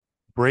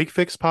Break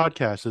Fix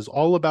Podcast is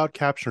all about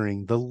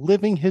capturing the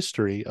living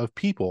history of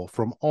people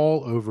from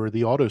all over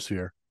the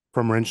autosphere,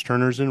 from wrench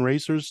turners and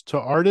racers to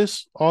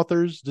artists,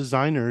 authors,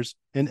 designers,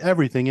 and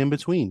everything in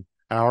between.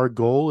 Our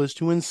goal is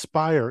to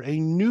inspire a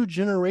new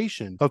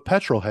generation of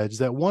petrol heads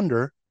that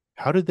wonder,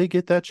 how did they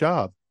get that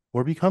job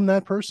or become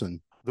that person?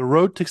 The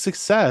road to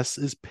success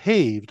is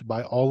paved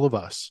by all of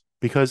us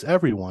because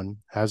everyone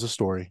has a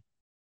story.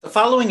 The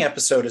following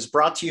episode is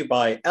brought to you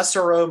by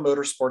SRO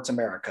Motorsports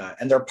America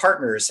and their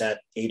partners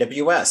at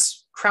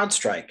AWS,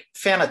 CrowdStrike,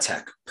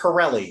 Fanatec,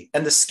 Pirelli,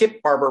 and the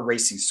Skip Barber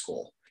Racing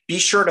School. Be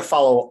sure to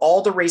follow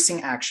all the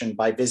racing action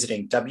by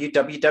visiting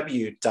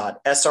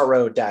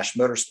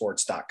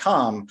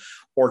www.sro-motorsports.com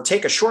or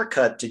take a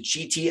shortcut to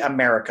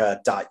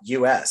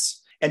gtamerica.us.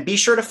 And be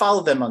sure to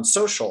follow them on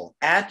social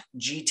at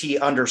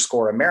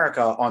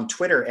GT_America on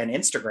Twitter and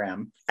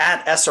Instagram,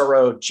 at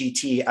SRO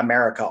GT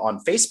America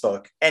on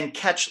Facebook, and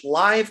catch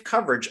live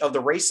coverage of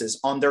the races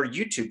on their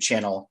YouTube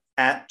channel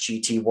at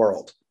GT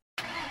World.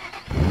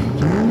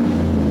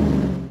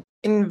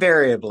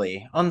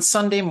 Invariably, on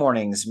Sunday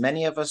mornings,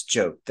 many of us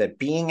joke that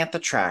being at the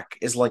track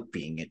is like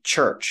being at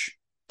church.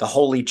 The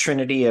holy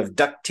trinity of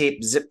duct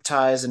tape, zip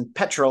ties, and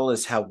petrol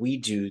is how we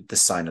do the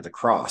sign of the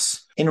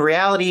cross. In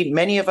reality,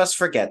 many of us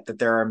forget that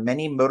there are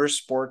many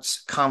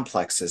motorsports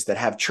complexes that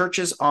have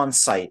churches on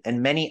site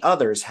and many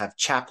others have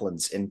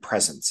chaplains in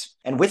presence.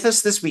 And with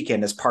us this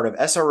weekend as part of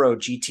SRO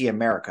GT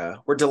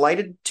America, we're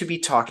delighted to be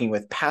talking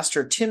with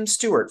Pastor Tim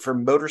Stewart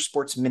from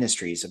Motorsports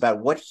Ministries about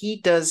what he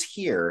does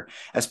here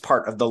as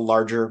part of the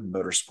larger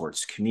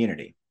motorsports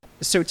community.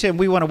 So, Tim,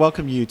 we want to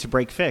welcome you to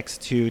Break Fix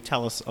to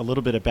tell us a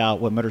little bit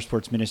about what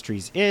Motorsports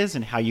Ministries is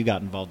and how you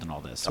got involved in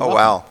all this. So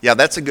Wow. Yeah,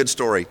 that's a good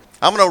story.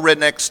 I'm an old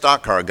redneck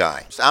stock car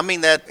guy. I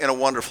mean that in a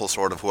wonderful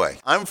sort of way.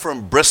 I'm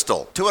from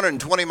Bristol,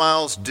 220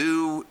 miles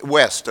due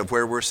west of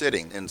where we're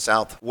sitting in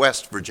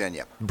southwest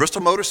Virginia.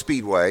 Bristol Motor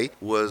Speedway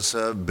was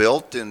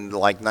built in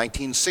like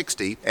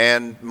 1960,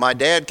 and my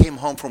dad came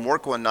home from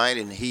work one night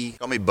and he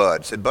called me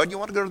Bud. Said, Bud, you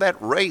want to go to that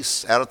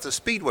race out at the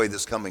Speedway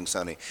this coming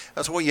Sunday?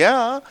 I said, well,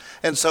 yeah.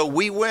 And so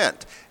we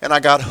went, and I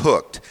got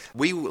hooked.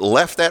 We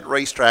left that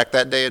racetrack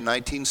that day in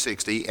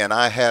 1960, and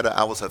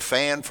I was a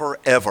fan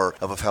forever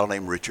of a fellow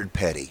named Richard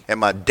Petty. And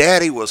my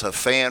daddy was a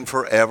fan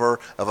forever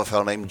of a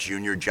fellow named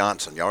Junior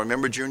Johnson. Y'all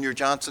remember Junior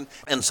Johnson?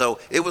 And so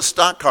it was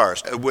stock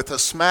cars with a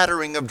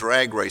smattering of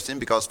drag racing,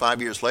 because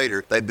 5 years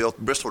later they built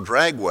Bristol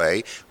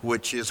Dragway,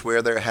 which is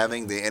where they're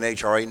having the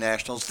NHRA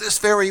Nationals this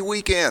very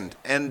weekend.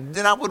 And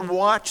then I would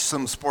watch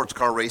some sports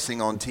car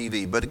racing on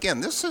TV. But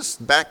again, this is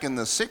back in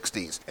the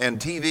 60s, and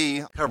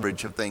TV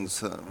coverage of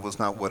things was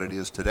not what it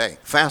is today.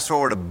 Fast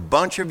forward a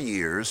bunch of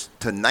years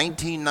to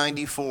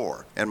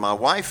 1994, and my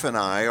wife and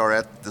I are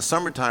at the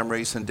summertime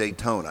race in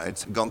Daytona.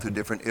 It's gone through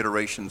different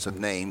iterations of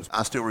names.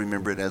 I still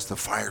remember it as the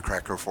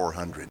Firecracker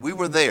 400. We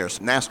were there.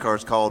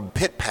 NASCAR's called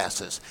pit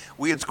passes.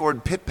 We had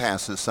scored pit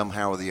passes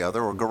somehow or the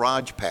other, or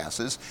garage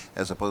passes,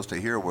 as opposed to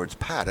here where it's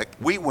paddock.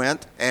 We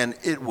went, and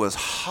it was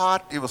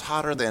hot. It was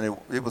hotter than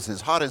it was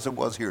as hot as it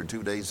was here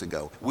 2 days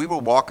ago. We were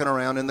walking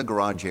around in the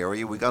garage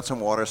area. We got some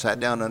water,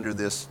 sat down under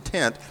this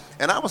tent,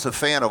 and I was a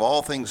fan of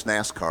all things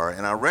NASCAR,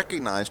 and I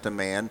recognized a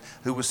man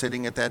who was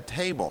sitting at that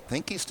table. I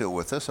think he's still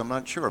with us. I'm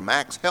not sure.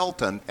 Max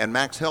Helton. And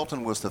Max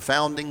Helton was the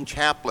founding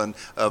chaplain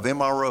of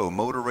MRO,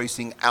 Motor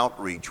Racing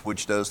Outreach,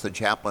 which does the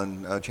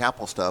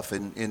chapel stuff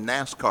in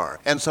NASCAR.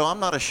 And so I'm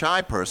not a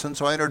shy person,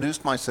 so I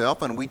introduced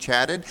myself, and we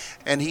chatted,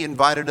 and he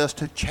invited us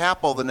to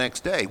chapel the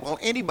next day. Well,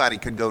 anybody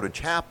could go to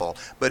chapel,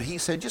 but he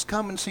said, just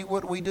come and see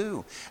what we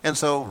do. And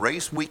so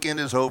race weekend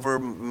is over.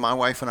 My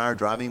wife and I are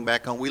driving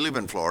back home. We live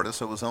in Florida,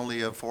 so it was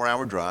only a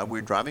 4-hour drive.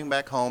 We're driving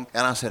back home,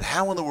 and I said,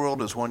 how in the world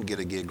does one get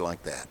a gig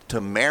like that?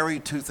 To marry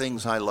two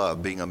things I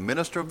love, being a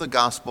minister of the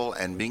gospel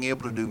and being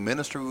able to do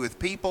ministry with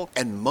people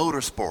and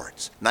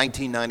motorsports.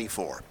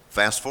 1994.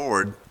 Fast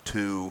forward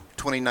to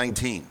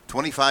 2019,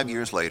 25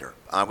 years later.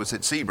 I was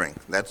at Sebring.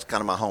 That's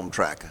kind of my home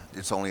track.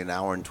 It's only an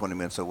hour and 20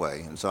 minutes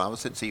away. And so I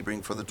was at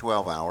Sebring for the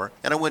 12-hour.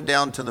 And I went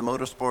down to the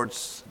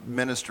Motorsports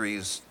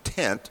Ministries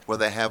tent where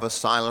they have a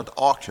silent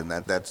auction.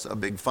 That's a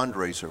big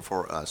fundraiser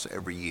for us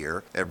every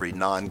year, every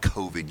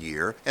non-COVID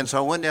year. And so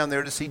I went down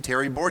there to see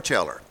Terry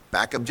Borcheller.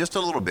 Back up just a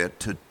little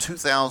bit to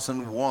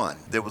 2001.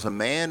 There was a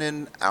man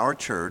in our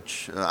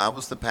church. I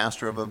was the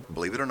pastor of a,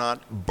 believe it or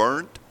not,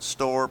 burnt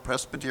store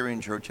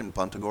Presbyterian church in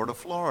Punta Gorda,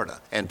 Florida.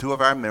 And two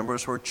of our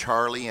members were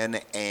Charlie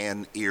and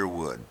Ann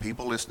Earwood.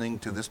 People listening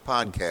to this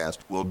podcast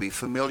will be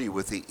familiar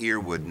with the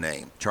Earwood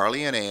name.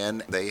 Charlie and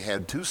Ann, they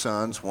had two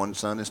sons. One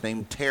son is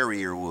named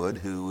Terry Earwood,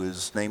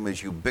 whose name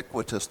is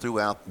ubiquitous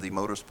throughout the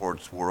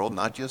motorsports world,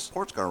 not just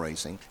sports car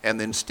racing. And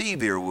then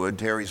Steve Earwood,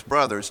 Terry's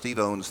brother. Steve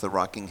owns the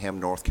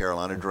Rockingham, North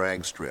Carolina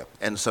drag strip.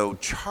 And so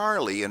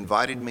Charlie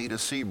invited me to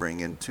Sebring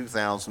in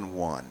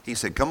 2001. He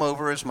said, come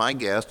over as my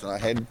guest. And I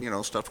had,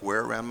 stuff to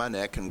wear around my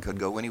neck and could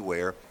go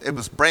anywhere. It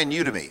was brand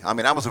new to me. I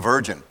mean, I was a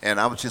virgin, and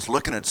I was just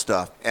looking at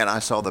stuff, and I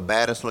saw the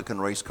baddest looking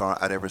race car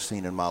I'd ever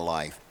seen in my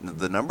life.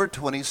 The number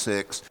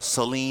 26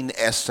 Saleen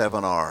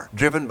S7R,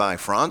 driven by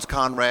Franz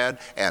Conrad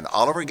and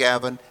Oliver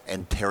Gavin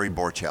and Terry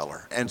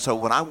Borcheller. And so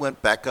when I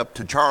went back up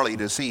to Charlie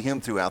to see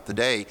him throughout the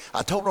day,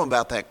 I told him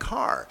about that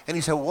car. And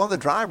he said, well, one of the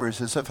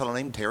drivers is a fellow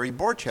named Terry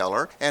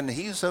Borcheller, and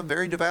he's a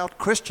very devout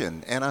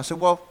Christian. And I said,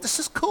 well, this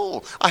is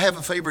cool. I have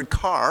a favorite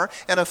car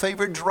and a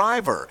favorite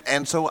driver.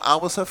 And so I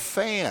was a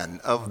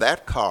fan of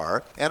that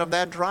car and of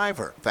that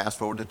driver. Fast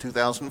forward to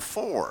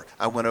 2004.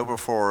 I went over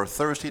for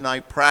Thursday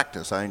night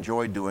practice. I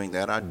enjoyed doing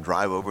that. I'd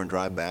drive over and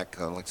drive back.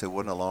 Like I said, it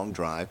wasn't a long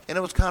drive. And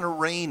it was kind of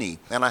rainy.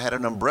 And I had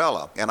an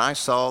umbrella. And I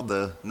saw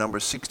the number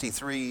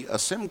 63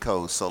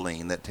 Simcoe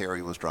Saleen that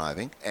Terry was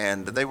driving.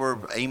 And they were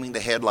aiming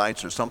the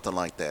headlights or something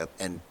like that.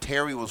 And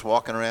Terry was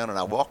walking around, and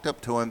I walked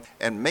up to him.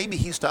 And maybe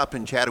he stopped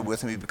and chatted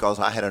with me because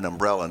I had an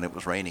umbrella and it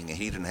was raining and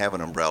he didn't have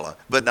an umbrella.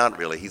 But not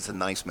really. He's a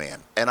nice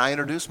man. And I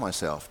introduced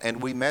myself.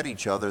 And we met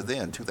each other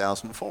then,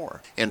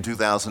 2004. In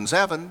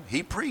 2007,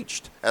 he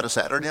preached at a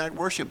Saturday night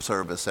worship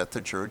service at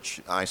the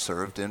church I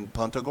served in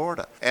Punta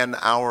Gorda. And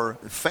our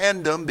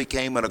fandom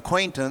became an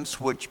acquaintance,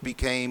 which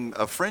became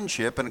a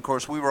friendship. And of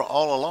course, we were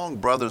all along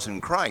brothers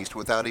in Christ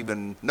without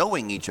even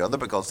knowing each other,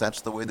 because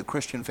that's the way the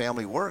Christian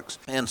family works.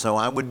 And so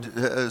I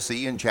would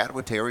see and chat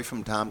with Terry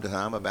from time to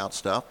time about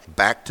stuff.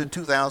 Back to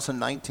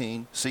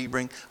 2019,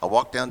 Sebring, I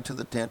walked down to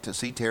the tent to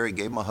see Terry,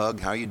 gave him a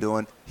hug. How you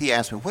doing? He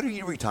asked me, when are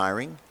you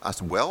retiring? I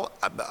said, well,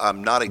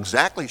 I'm not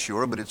exactly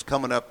sure, but it's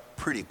coming up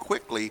pretty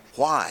quickly.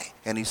 Why?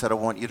 And he said, I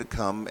want you to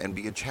come and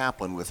be a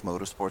chaplain with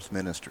Motorsports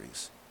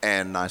Ministries.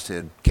 And I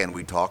said, can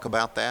we talk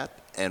about that?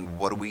 And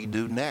what do we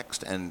do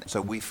next? And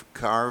so we've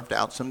carved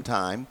out some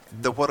time.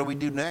 The what do we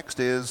do next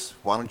is,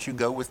 why don't you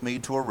go with me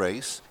to a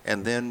race,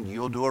 and then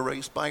you'll do a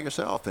race by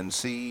yourself and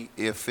see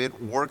if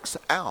it works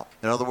out.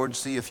 In other words,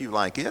 see if you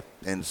like it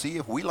and see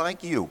if we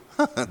like you.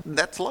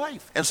 That's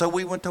life. And so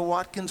we went to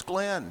Watkins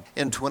Glen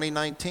in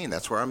 2019.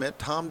 That's where I met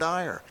Tom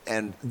Dyer.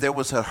 And there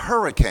was a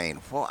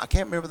hurricane. Well, I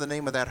can't remember the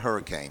name of that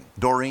hurricane.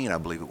 Doreen, I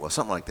believe it was,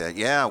 something like that.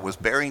 Yeah, it was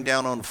bearing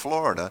down on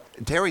Florida.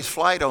 Terry's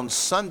flight on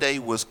Sunday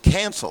was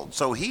canceled,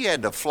 so he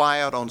had to fly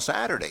out on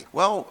Saturday.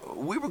 Well,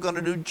 we were going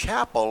to do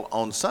chapel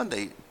on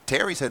Sunday.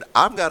 Terry said,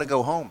 I've got to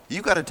go home.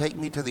 You got to take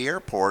me to the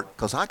airport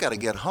because I got to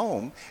get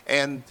home,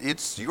 and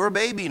it's your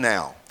baby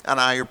now. And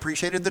I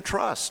appreciated the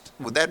trust.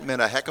 Well, that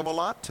meant a heck of a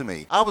lot to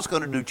me. I was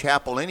going to do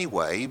chapel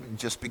anyway,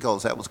 just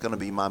because that was going to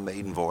be my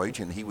maiden voyage,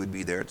 and he would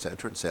be there, et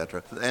cetera, et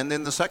cetera. And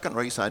then the second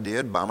race I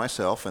did by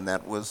myself, and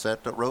that was at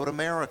Road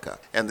America.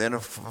 And then,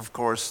 of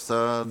course,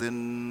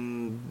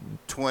 then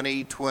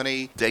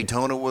 2020,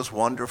 Daytona was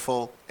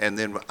wonderful. And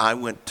then I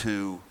went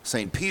to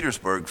St.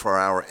 Petersburg for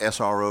our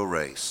SRO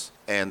race.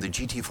 And the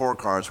GT4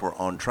 cars were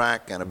on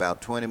track, and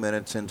about 20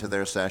 minutes into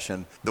their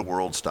session, the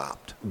world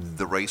stopped.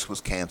 The race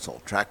was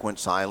canceled. Track went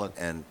silent,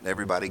 and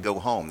everybody go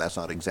home. That's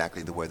not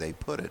exactly the way they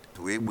put it.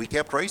 We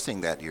kept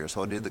racing that year,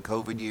 so I did the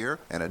COVID year,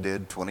 and I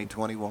did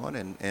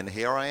 2021, and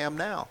here I am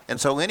now.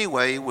 And so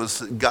anyway, it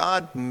was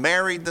God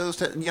married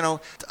those,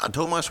 I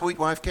told my sweet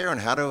wife, Karen,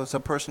 how does a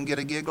person get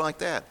a gig like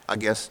that? I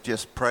guess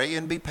just pray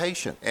and be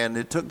patient. And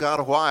it took God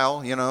a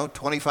while,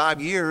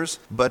 25 years,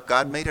 but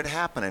God made it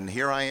happen, and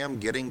here I am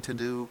getting to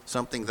do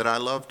something that I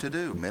love to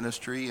do,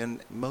 ministry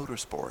and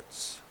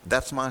motorsports.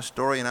 That's my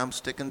story, and I'm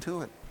sticking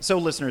to it. So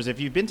listeners,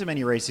 if you've been to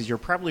many races, you're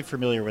probably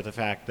familiar with the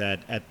fact that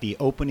at the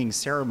opening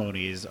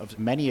ceremonies of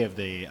many of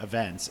the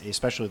events,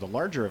 especially the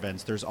larger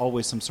events, there's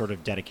always some sort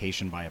of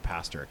dedication by a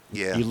pastor.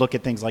 Yeah. You look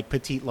at things like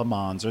Petit Le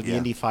Mans or the Yeah.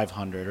 Indy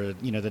 500 or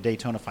the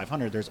Daytona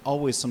 500, there's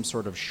always some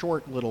sort of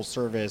short little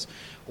service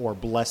or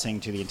blessing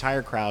to the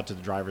entire crowd, to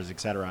the drivers,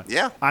 etc.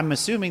 Yeah. I'm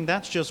assuming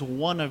that's just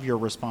one of your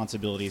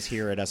responsibilities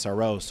here at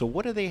SRO. So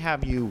what do they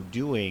have you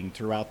doing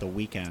throughout the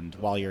weekend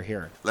while you're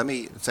here? Let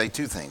me say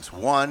two things.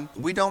 One,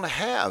 we don't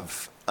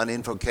have an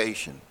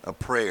invocation, a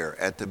prayer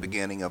at the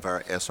beginning of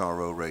our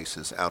SRO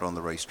races out on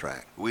the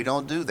racetrack. We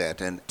don't do that.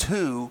 And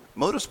two,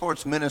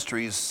 Motorsports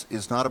Ministries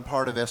is not a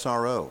part of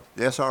SRO.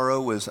 The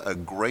SRO is a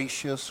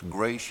gracious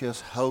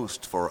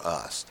host for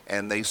us,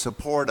 and they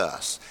support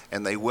us,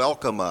 and they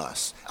welcome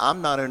us.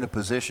 I'm not in a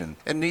position,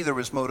 and neither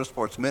is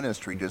Motorsports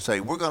Ministry, to say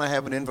we're going to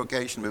have an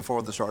invocation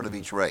before the start of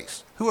each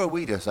race. Who are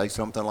we to say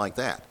something like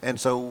that? And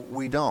so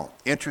we don't.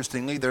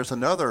 Interestingly, there's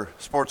another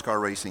sports car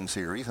racing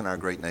series in our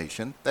great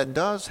nation that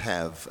does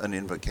have an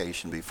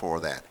invocation before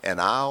that. And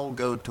I'll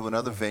go to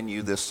another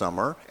venue this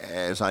summer,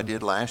 as I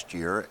did last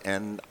year,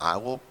 and I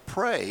will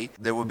pray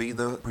there will be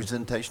the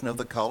presentation of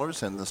the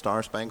colors and the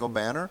Star Spangled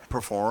Banner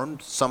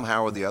performed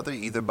somehow or the other,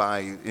 either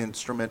by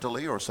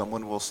instrumentally or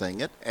someone will sing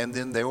it, and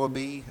then there will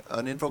be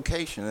an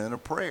invocation and a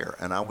prayer.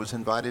 And I was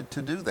invited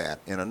to do that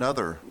in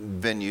another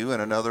venue in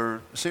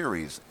another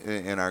series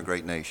in our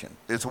great nation.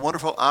 It's a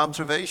wonderful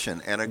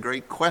observation and a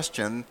great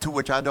question to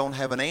which I don't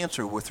have an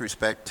answer with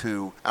respect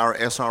to our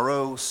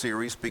SRO series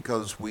series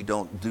because we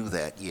don't do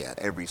that yet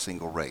every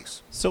single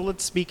race. So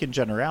let's speak in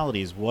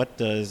generalities. What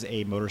does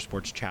a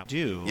motorsports chapel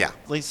do? Yeah.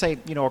 Let's say,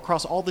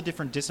 across all the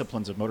different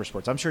disciplines of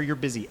motorsports, I'm sure you're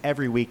busy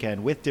every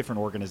weekend with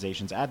different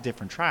organizations at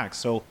different tracks.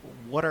 So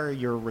what are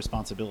your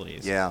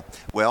responsibilities? Yeah.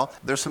 Well,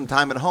 there's some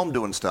time at home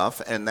doing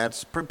stuff, and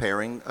that's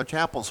preparing a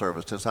chapel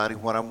service,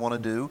 deciding what I want to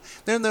do.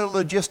 Then there are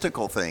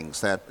logistical things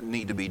that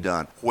need to be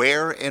done.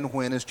 Where and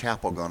when is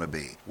chapel going to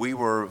be? We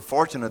were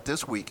fortunate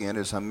this weekend,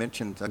 as I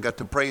mentioned, I got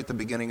to pray at the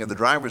beginning of the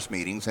drivers'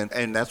 meetings,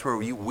 and that's where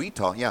we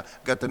taught. Yeah,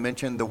 got to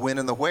mention the when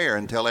and the where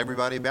and tell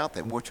everybody about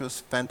them, which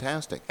was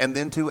fantastic. And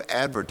then to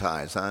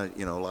advertise. A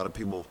lot of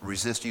people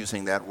resist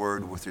using that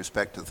word with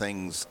respect to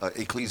things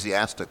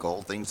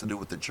ecclesiastical, things to do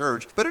with the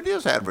church, but it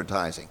is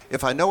advertising.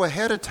 If I know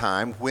ahead of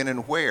time when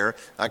and where,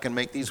 I can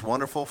make these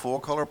wonderful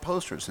full-color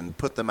posters and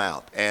put them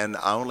out. And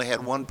I only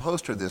had one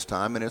poster this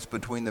time, and it's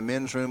between the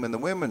men's room and the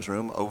women's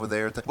room over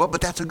there.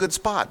 But that's a good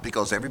spot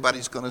because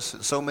everybody's going to,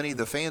 so many of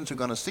the fans are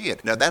going to see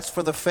it. Now, that's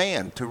for the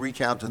fan to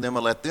reach out to them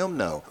and let them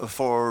know.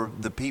 For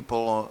the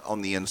people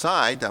on the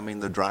inside, I mean,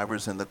 the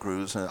drivers and the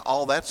crews and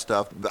all that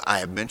stuff, I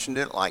have mentioned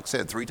it, like I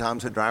said, 3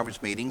 times at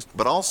drivers' meetings,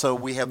 but also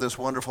we have this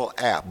wonderful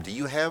app. Do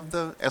you have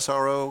the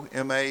SRO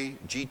MA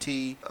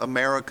GT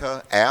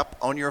America app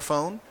on your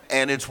phone?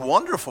 And it's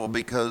wonderful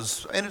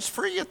and it's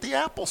free at the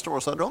Apple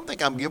Store, so I don't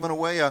think I'm giving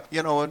away a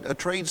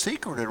trade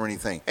secret or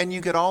anything. And you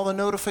get all the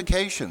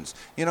notifications.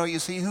 You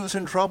see who's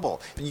in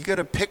trouble. You get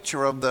a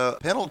picture of the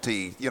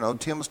penalty.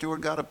 Tim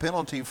Stewart got a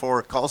penalty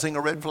for causing a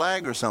red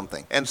flag or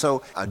something. And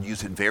so I'd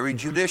use it very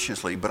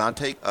judiciously, but I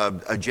take a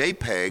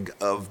JPEG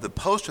of the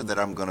poster that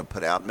I'm going to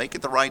put out, make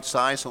it the right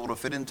size so it'll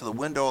fit into the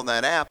window on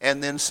that app,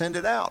 and then send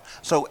it out.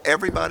 So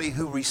everybody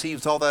who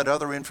receives all that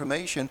other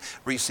information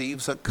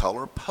receives a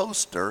color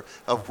poster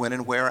of when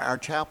and where our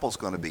chapel's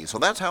going to be. So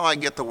that's how I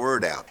get the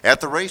word out.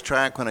 At the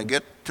racetrack, when I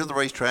get to the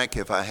racetrack,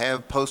 if I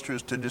have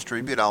posters to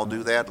distribute, I'll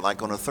do that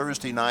like on a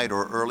Thursday night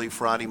or early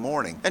Friday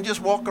morning. And just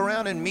walk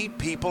around and meet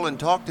people and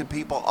talk to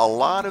people. A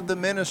lot of the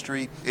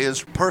ministry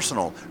is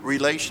personal,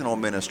 relational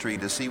ministry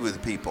to see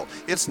with people.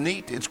 It's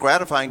neat. It's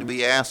gratifying to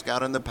be asked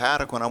out in the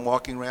paddock when I'm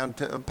walking around,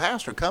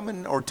 Pastor, come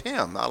in, or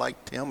Tim. I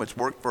like Tim. It's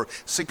worked for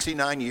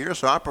 69 years,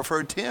 so I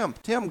prefer Tim.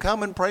 Tim,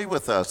 come and pray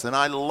with us. And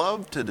I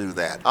love to do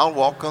that. I'll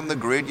walk on the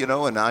grid,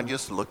 and I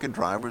just look at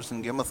drivers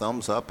and give them a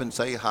thumbs up and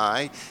say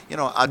hi.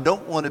 I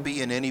don't want to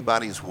be in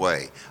anybody's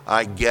way.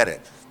 I get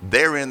it.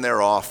 They're in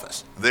their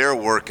office. They're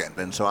working.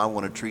 And so I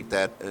want to treat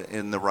that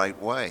in the right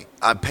way.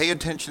 I pay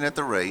attention at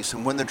the race,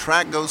 and when the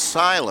track goes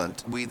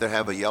silent, we either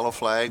have a yellow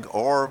flag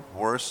or,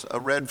 worse, a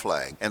red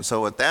flag. And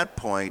so at that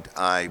point,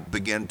 I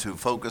begin to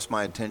focus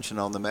my attention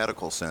on the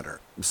medical center.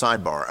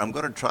 Sidebar, I'm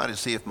going to try to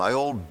see if my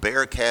old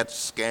Bearcat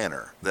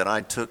scanner that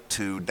I took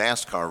to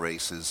NASCAR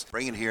races,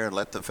 bring it here and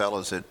let the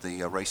fellows at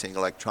the Racing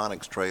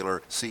Electronics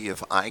trailer see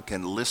if I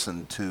can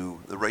listen to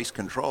the race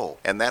control.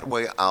 And that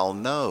way I'll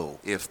know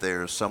if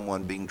there's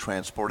someone being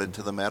transported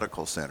to the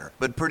medical center.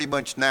 But pretty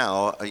much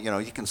now,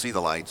 you can see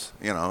the lights,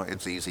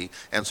 it's easy.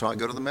 And so I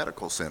go to the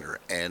medical center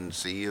and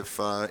see if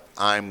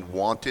I'm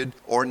wanted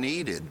or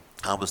needed.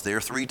 I was there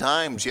 3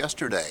 times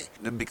yesterday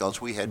because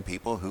we had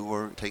people who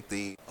were take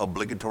the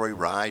obligatory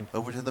ride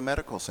over to the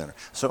medical center.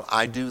 So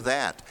I do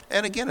that.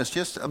 And again, it's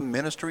just a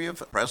ministry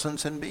of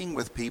presence and being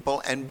with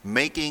people and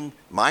making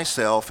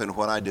myself and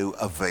what I do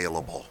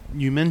available.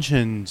 You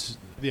mentioned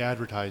the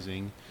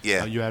advertising.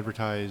 Yeah. You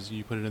advertise,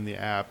 you put it in the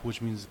app,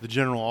 which means the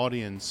general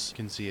audience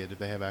can see it if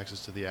they have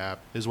access to the app,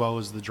 as well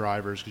as the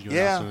drivers, because you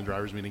announced in the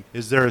drivers meeting.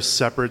 Is there a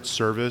separate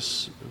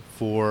service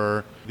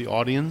for the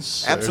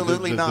audience?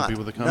 Absolutely not. The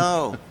people that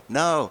come?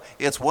 No.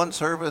 It's one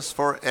service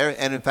for,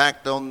 and in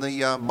fact, on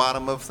the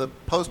bottom of the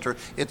poster,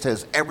 it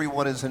says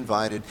everyone is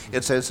invited.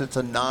 It says it's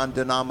a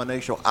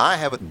non-denominational. I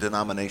have a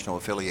denominational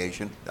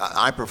affiliation.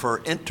 I prefer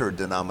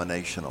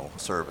interdenominational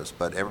service,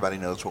 but everybody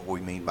knows what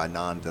we mean by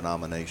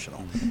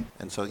non-denominational. Mm-hmm.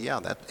 And so,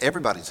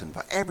 everybody's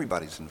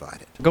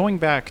invited. Going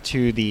back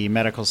to the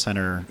medical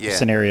center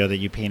scenario that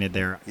you painted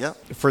there,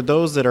 for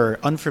those that are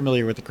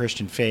unfamiliar with the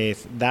Christian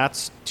faith,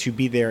 that's to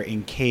be there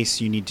in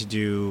case you need to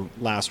do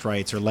last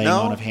rites or laying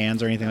on of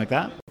hands or anything like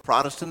that?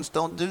 Protestants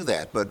don't do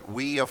that, but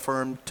we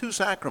affirm 2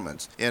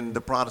 sacraments in the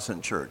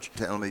Protestant church.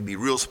 Let me be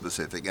real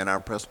specific, in our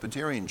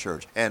Presbyterian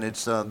church. And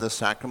it's the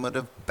sacrament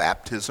of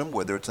baptism,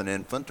 whether it's an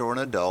infant or an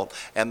adult,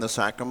 and the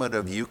sacrament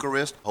of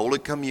Eucharist, Holy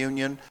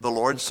Communion, the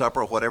Lord's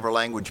Supper, whatever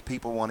language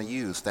people want to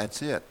use.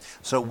 That's it.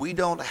 So we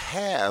don't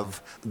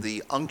have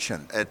the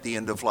unction at the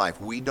end of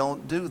life. We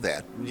don't do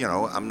that.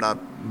 I'm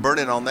not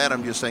burning on that.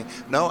 I'm just saying,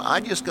 no,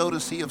 I just go to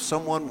see if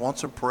someone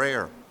wants a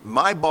prayer.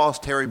 My boss,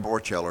 Terry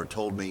Borcheller,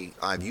 told me,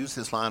 I've used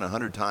this line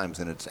 100 times,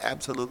 and it's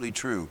absolutely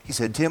true. He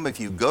said, Tim, if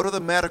you go to the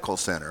medical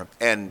center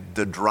and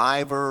the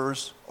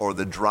drivers or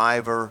the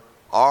driver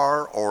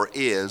are or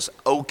is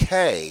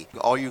okay,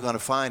 all you're going to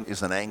find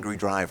is an angry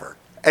driver.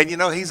 And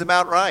he's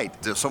about right.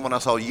 There's someone I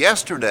saw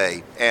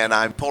yesterday, and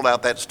I pulled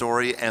out that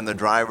story and the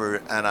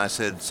driver, and I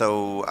said,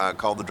 so I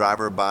called the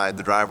driver by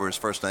the driver's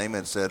first name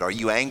and said, are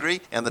you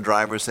angry? And the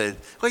driver said,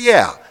 well,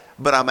 yeah.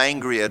 but I'm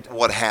angry at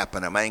what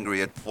happened. I'm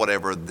angry at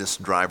whatever this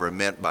driver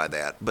meant by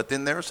that. But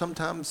then there are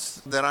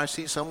sometimes that I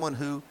see someone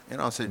who,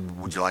 I said,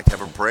 would you like to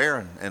have a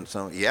prayer? And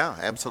so, yeah,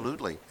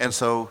 absolutely. And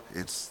so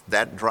it's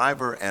that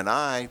driver and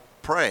I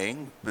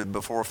praying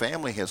before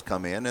family has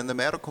come in, and the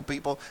medical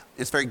people,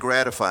 it's very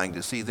gratifying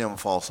to see them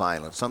fall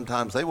silent.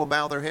 Sometimes they will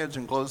bow their heads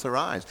and close their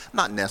eyes.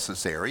 Not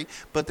necessary,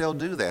 but they'll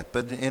do that.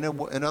 But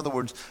in other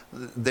words,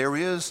 there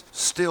is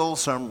still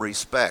some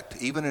respect,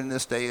 even in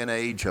this day and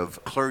age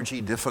of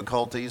clergy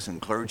difficulties and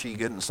clergy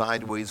getting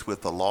sideways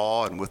with the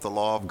law and with the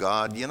law of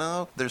God.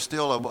 There's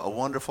still a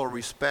wonderful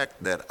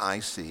respect that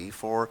I see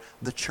for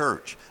the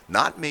church.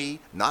 Not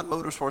me, not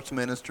Motorsports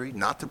Ministry,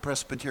 not the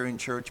Presbyterian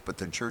Church, but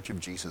the Church of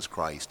Jesus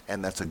Christ.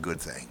 And that's a good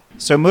thing.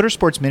 So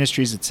Motorsports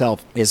Ministries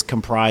itself is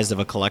comprised of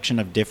a collection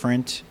of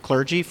different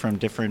clergy from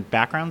different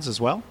backgrounds as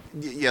well?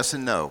 Yes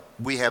and no.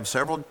 We have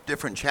several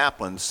different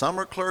chaplains. Some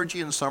are clergy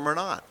and some are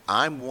not.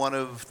 I'm one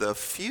of the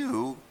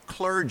few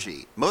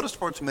clergy.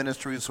 Motorsports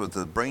Ministries was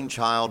the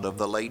brainchild of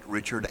the late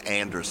Richard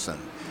Anderson.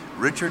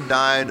 Richard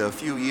died a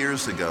few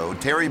years ago.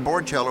 Terry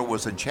Borcheller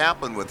was a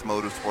chaplain with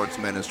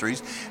Motorsports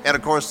Ministries. And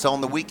of course,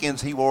 on the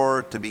weekends, he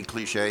wore, to be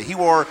cliche, he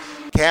wore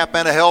cap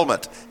and a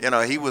helmet.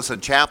 He was a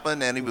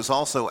chaplain, and he was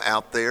also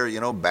out there,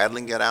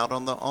 battling it out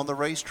on the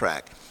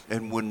racetrack.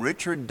 And when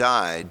Richard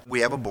died, we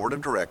have a board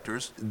of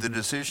directors. The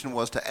decision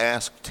was to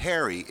ask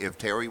Terry if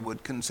Terry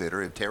would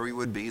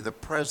be the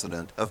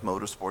president of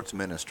Motorsports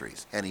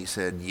Ministries. And he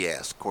said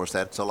yes. Of course,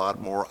 that's a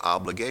lot more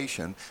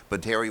obligation,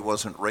 but Terry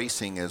wasn't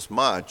racing as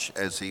much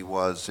as he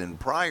was in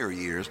prior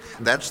years.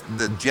 That's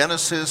the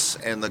genesis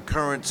and the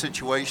current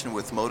situation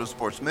with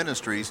Motorsports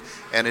Ministries,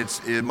 and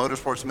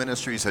Motorsports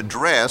Ministries'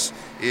 address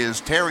is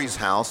Terry's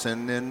house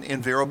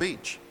in Vero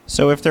Beach.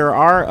 So if there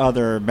are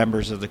other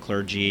members of the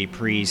clergy,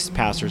 priests,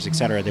 pastors,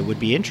 etc., that would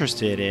be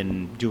interested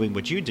in doing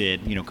what you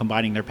did,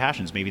 combining their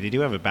passions, maybe they do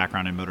have a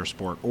background in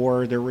motorsport,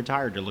 or they're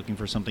retired, they're looking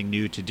for something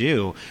new to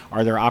do,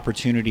 are there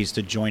opportunities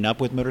to join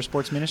up with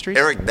Motorsports Ministries?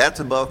 Eric, that's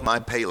above my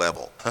pay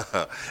level.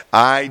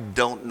 I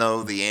don't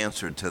know the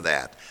answer to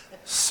that.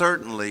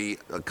 Certainly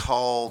a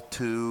call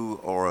to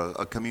or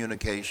a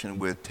communication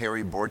with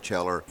Terry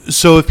Borcheller.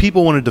 So if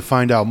people wanted to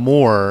find out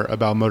more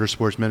about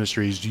Motorsports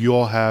Ministries, do you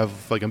all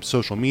have like a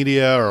social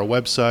media or a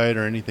website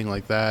or anything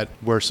like that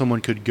where someone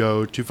could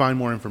go to find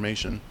more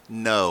information?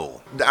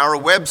 No. Our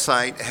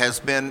website has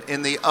been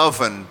in the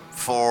oven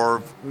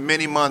for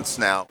many months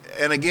now.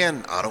 And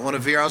again, I don't want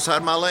to veer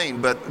outside my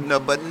lane, but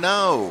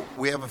no,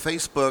 we have a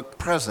Facebook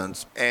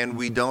presence and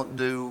we don't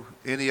do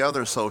any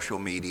other social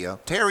media.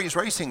 Terry's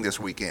racing this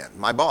weekend,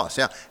 my boss.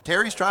 Yeah,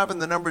 Terry's driving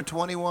the number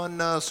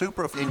 21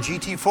 Supra in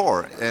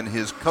GT4, and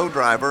his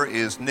co-driver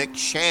is Nick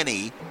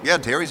Shanny. Yeah,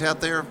 Terry's out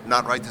there,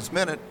 not right this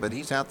minute, but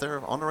he's out there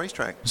on the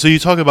racetrack. So you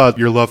talk about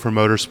your love for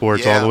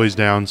motorsports all the way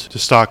down to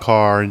stock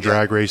car and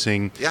drag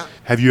racing. Yeah.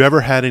 Have you ever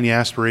had any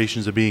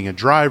aspirations of being a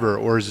driver,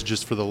 or is it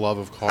just for the love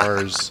of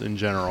cars in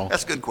general?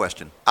 That's a good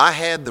question. I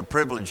had the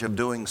privilege of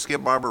doing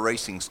Skip Barber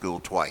Racing School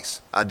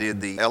twice. I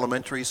did the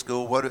elementary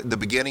school, the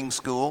beginning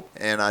school,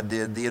 and I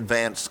did the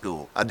advanced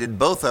school. I did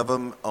both of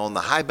them on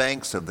the high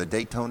banks of the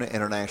Daytona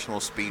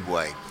International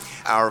Speedway.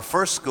 Our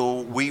first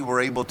school, we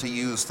were able to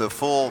use the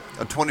full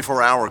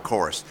 24-hour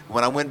course.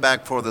 When I went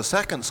back for the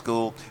second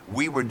school,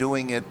 we were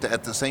doing it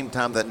at the same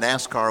time that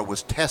NASCAR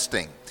was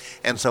testing.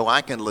 And so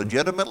I can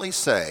legitimately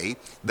say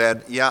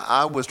that, yeah,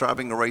 I was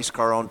driving a race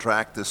car on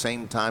track the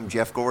same time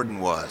Jeff Gordon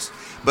was.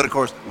 But, of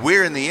course,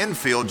 we're in the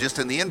infield, just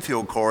in the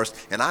infield course,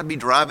 and I'd be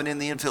driving in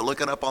the infield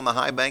looking up on the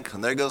high bank,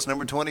 and there goes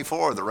number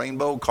 24, the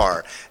rainbow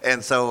car.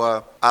 And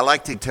so I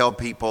like to tell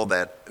people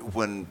that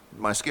when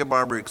my Skip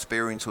Barber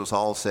experience was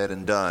all said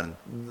and done,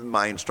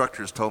 my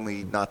instructors told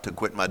me not to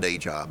quit my day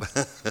job.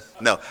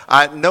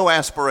 No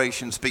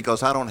aspirations,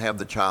 because I don't have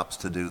the chops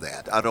to do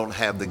that. I don't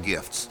have the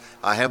gifts.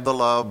 I have the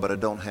love, but I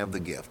don't have the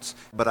gifts.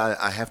 But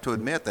I have to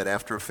admit that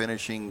after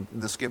finishing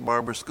the Skip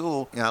Barber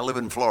School, I live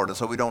in Florida,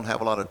 so we don't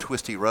have a lot of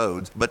twisty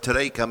roads. But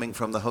today, coming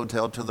from the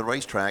hotel to the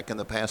racetrack in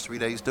the past 3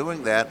 days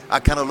doing that, I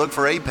kind of look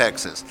for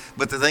apexes.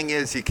 But the thing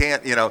is, you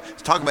can't,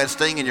 talk about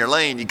staying in your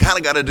lane, you kind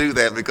of got to do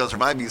that because there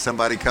might be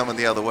somebody coming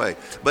the other way.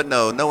 But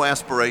no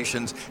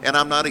aspirations, and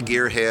I'm not a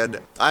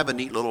gearhead. I have a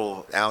neat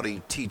little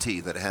Audi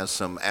TT that has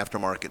some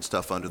aftermarket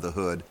stuff under the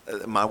hood.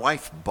 My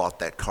wife bought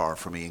that car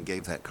for me and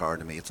gave that car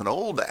to me. It's an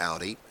old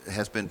Audi. It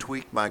has been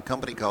tweaked by a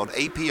company called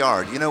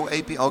APR. Do you know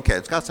AP? Okay,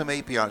 it's got some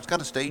APR. It's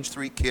got a stage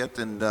 3 kit,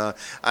 and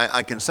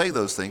I can say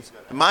those things.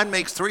 Mine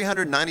makes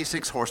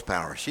 396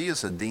 horsepower. She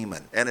is a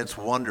demon, and it's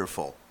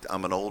wonderful.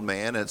 I'm an old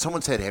man, and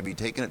someone said, have you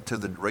taken it to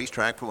the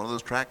racetrack for one of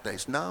those track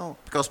days? No,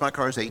 because my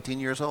car is 18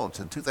 years old. It's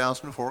a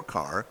 2004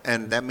 car,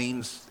 and that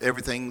means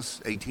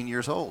everything's 18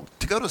 years old.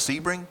 To go to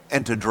Sebring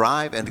and to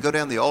drive and to go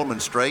down the Ullman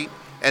Straight,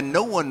 and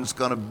no one's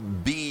going to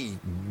be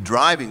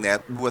driving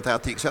that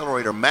without the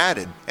accelerator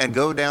matted, and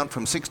go down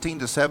from 16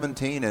 to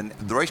 17, and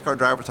the race car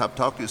drivers I've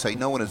talked to say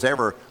no one has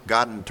ever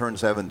gotten turn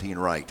 17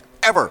 right.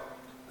 Ever.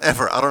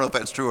 ever. I don't know if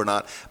that's true or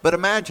not. But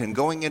imagine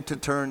going into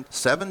turn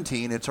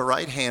 17, it's a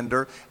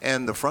right-hander,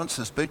 and the front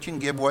suspension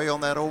give way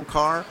on that old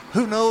car.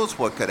 Who knows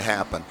what could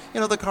happen?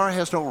 The car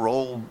has no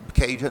roll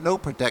cage, no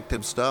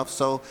protective stuff.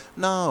 So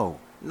no,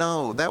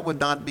 that would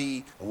not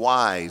be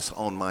wise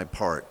on my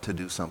part to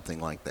do something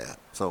like that.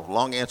 So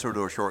long answer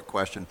to a short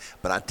question,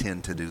 but I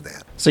tend to do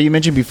that. So you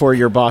mentioned before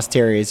your boss,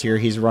 Terry, is here.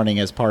 He's running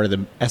as part of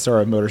the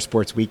SRO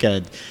Motorsports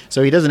weekend.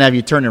 So he doesn't have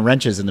you turning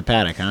wrenches in the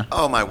paddock, huh?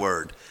 Oh, my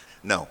word.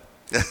 No.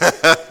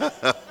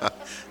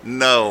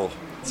 No.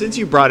 Since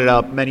you brought it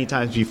up many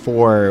times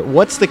before,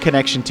 what's the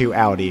connection to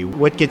Audi?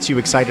 What gets you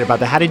excited about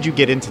that? How did you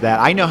get into that?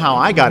 I know how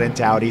I got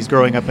into Audis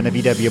growing up in a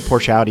VW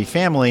Porsche Audi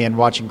family and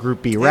watching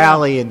Group B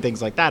rally and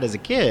things like that as a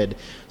kid.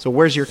 So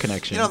where's your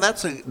connection?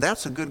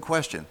 That's a good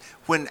question.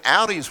 When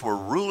Audis were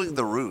ruling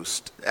the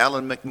roost,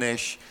 Alan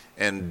McNish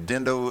and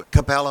Dindo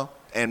Capello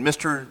and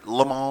Mr.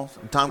 Le Mans,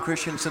 Tom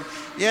Christensen.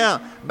 Yeah,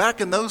 back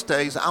in those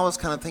days, I was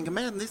kind of thinking,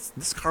 man,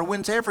 this car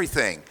wins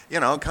everything.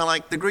 Kind of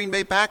like the Green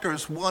Bay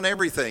Packers won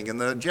everything, and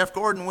the Jeff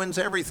Gordon wins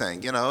everything.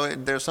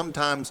 There's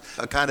sometimes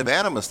a kind of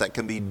animus that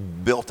can be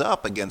built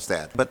up against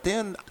that. But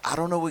then I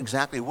don't know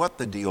exactly what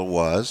the deal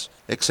was,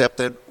 except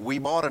that we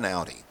bought an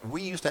Audi.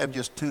 We used to have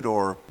just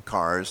two-door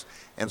cars,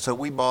 and so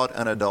we bought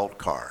an adult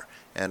car.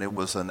 And it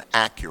was an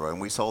Acura, and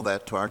we sold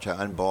that to our child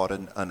and bought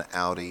an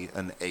Audi,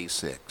 an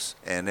A6.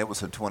 And it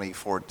was a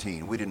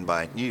 2014. We didn't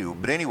buy it new.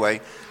 But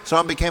anyway, so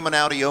I became an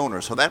Audi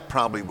owner, so that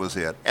probably was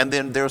it. And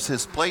then there's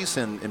this place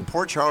in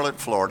Port Charlotte,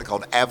 Florida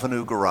called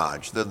Avenue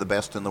Garage. They're the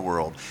best in the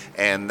world.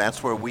 And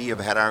that's where we have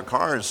had our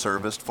cars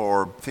serviced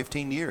for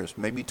 15 years,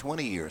 maybe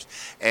 20 years.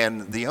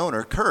 And the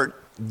owner, Kurt,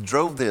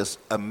 drove this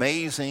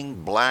amazing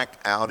black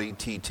Audi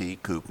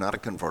TT coupe, not a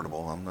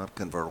convertible. I'm not a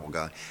convertible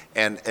guy.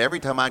 And every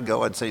time I'd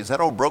go, I'd say, is that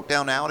old broke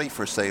down Audi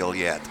for sale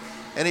yet?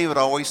 And he would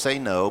always say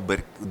no. But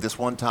this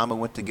one time I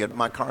went to get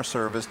my car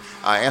serviced,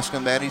 I asked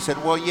him that. He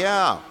said, well,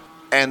 yeah.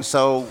 And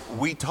so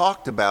we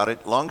talked about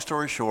it. Long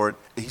story short,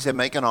 he said,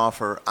 make an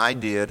offer. I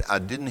did. I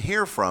didn't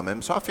hear from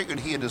him. So I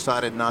figured he had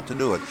decided not to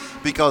do it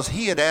because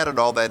he had added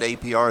all that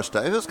APR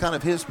stuff. It was kind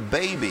of his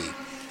baby.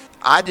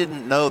 I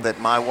didn't know that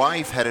my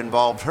wife had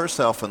involved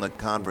herself in the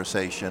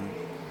conversation.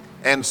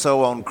 And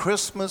so on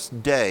Christmas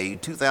Day,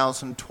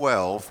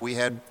 2012, we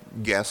had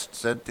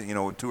guests at, 2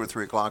 or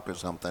 3 o'clock or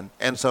something.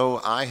 And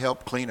so I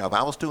helped clean up.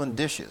 I was doing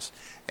dishes.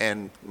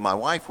 And my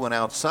wife went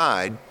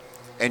outside,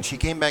 and she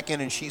came back in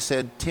and she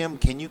said, Tim,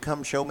 can you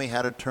come show me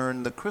how to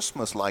turn the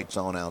Christmas lights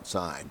on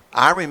outside?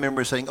 I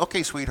remember saying,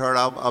 okay, sweetheart,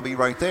 I'll be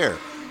right there.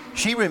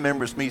 She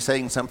remembers me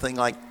saying something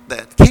like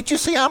that. Can't you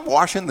see I'm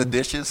washing the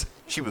dishes?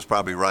 She was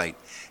probably right.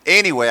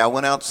 Anyway, I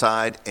went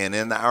outside, and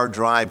in our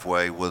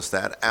driveway was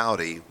that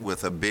Audi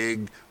with a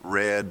big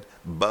red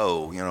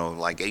bow,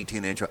 like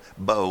 18-inch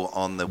bow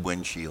on the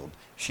windshield.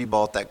 She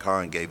bought that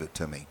car and gave it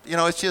to me.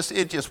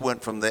 It just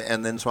went from there.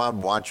 And then so I'd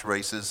watch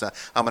races.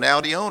 I'm an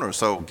Audi owner,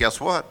 so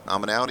guess what?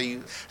 I'm an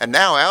Audi. And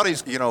now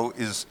Audi's,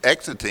 is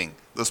exiting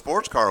the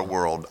sports car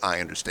world, I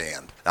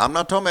understand. Now, I'm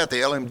not talking about the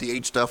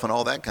LMDH stuff and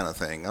all that kind of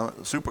thing,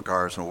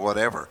 supercars and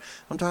whatever.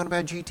 I'm talking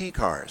about GT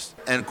cars.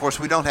 And, of course,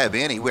 we don't have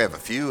any. We have a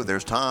few.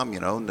 There's Tom,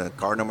 the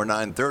car number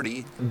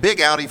 930.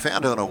 Big Audi fan. I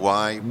don't know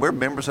why. We're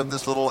members of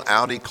this little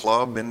Audi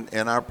club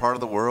in our part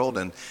of the world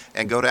and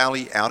go to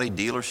Audi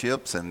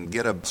dealerships and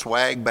get a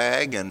swag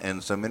bag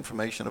and some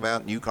information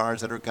about new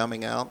cars that are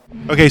coming out.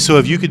 Okay, so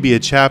if you could be a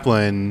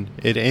chaplain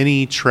at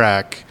any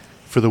track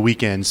for the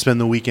weekend, spend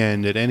the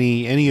weekend at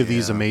any of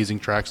these amazing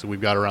tracks that we've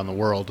got around the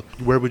world,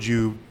 where would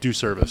you do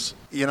service?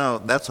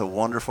 That's a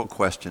wonderful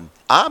question.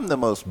 I'm the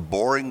most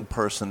boring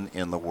person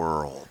in the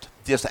world.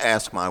 Just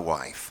ask my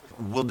wife.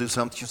 We'll do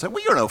something. She'll say,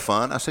 well, you're no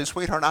fun. I say,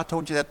 sweetheart, I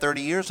told you that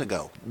 30 years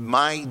ago.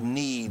 My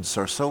needs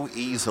are so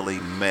easily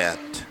met.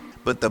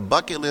 But the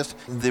bucket list,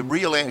 the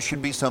real answer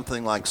should be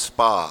something like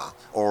Spa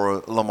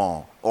or Le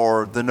Mans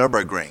or the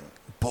Nürburgring.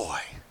 Boy,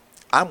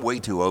 I'm way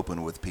too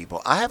open with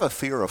people. I have a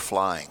fear of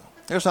flying.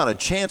 There's not a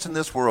chance in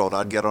this world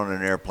I'd get on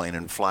an airplane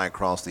and fly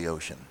across the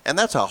ocean. And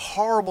that's a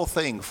horrible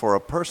thing for a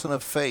person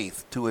of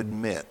faith to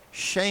admit.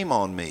 Shame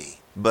on me.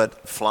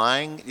 But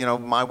flying,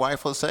 my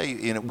wife will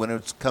say, when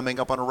it's coming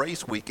up on a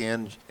race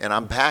weekend and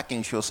I'm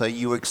packing, she'll say,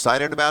 you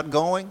excited about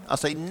going? I'll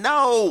say,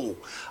 no,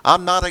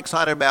 I'm not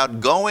excited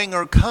about going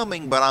or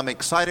coming, but I'm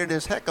excited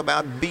as heck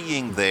about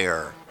being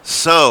there.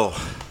 So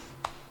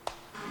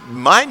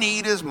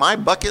my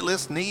bucket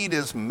list need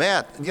is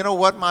met. You know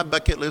what my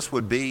bucket list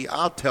would be?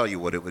 I'll tell you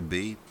what it would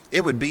be.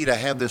 It would be to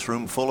have this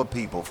room full of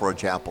people for a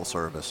chapel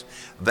service.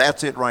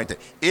 That's it right there.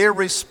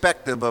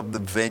 Irrespective of the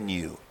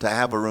venue, to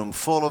have a room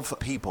full of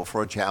people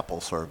for a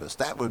chapel service.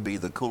 That would be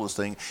the coolest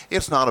thing.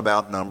 It's not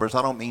about numbers.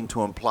 I don't mean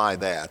to imply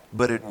that,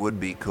 but it would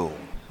be cool.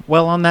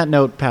 Well, on that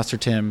note, Pastor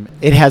Tim,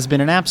 it has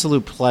been an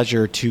absolute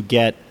pleasure to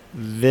get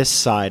this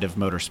side of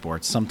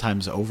motorsports,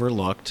 sometimes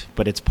overlooked,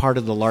 but it's part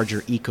of the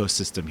larger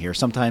ecosystem here.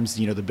 Sometimes,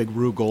 the big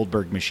Rube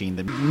Goldberg machine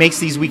that makes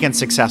these weekends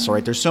successful,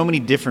 right? There's so many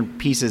different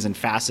pieces and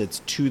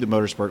facets to the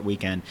motorsport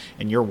weekend,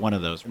 and you're one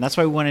of those. And that's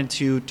why we wanted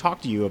to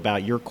talk to you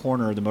about your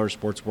corner of the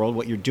motorsports world,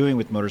 what you're doing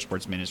with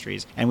Motorsports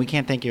Ministries. And we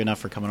can't thank you enough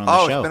for coming on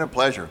the show. Oh, it's been a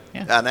pleasure.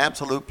 Yeah. An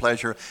absolute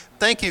pleasure.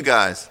 Thank you,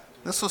 guys.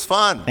 This was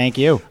fun. Thank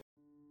you.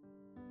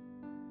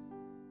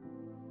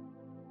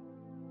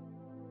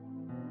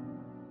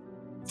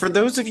 For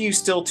those of you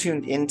still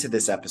tuned into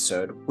this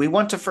episode, we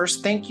want to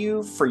first thank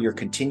you for your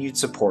continued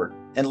support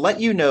and let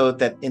you know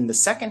that in the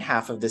second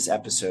half of this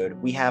episode,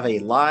 we have a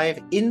live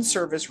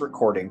in-service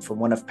recording from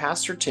one of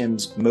Pastor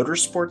Tim's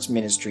Motorsports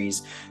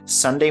Ministries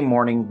Sunday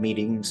morning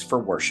meetings for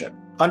worship.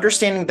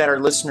 Understanding that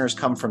our listeners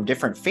come from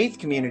different faith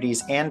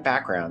communities and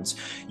backgrounds,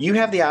 you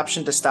have the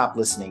option to stop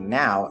listening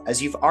now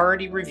as you've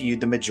already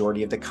reviewed the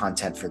majority of the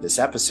content for this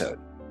episode.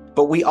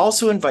 But we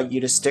also invite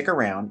you to stick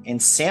around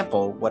and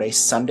sample what a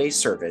Sunday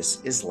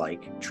service is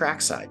like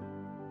trackside.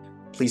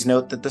 Please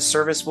note that the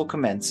service will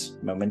commence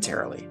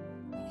momentarily.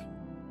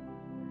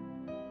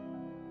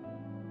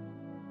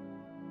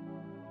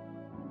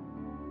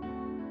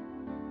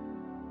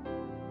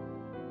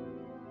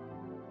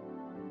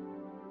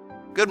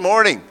 Good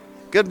morning.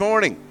 Good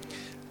morning.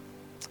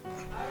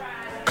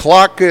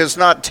 Clock is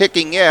not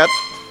ticking yet.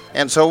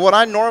 And so what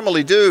I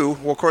normally do,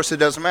 well, of course, it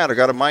doesn't matter. I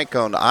got a mic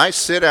on. I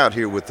sit out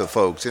here with the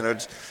folks.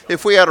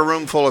 If we had a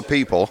room full of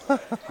people.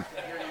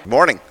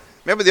 Morning.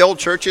 Remember the old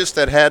churches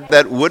that had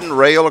that wooden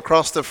rail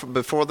across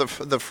before the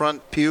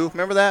front pew?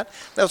 Remember that?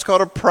 That was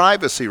called a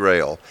privacy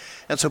rail.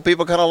 And so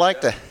people kind of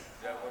like to.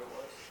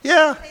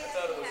 Yeah.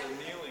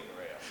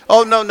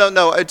 Oh,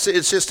 no.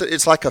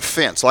 It's like a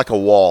fence, like a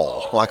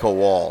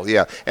wall,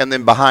 yeah. And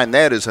then behind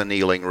that is a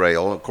kneeling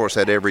rail, of course,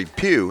 at every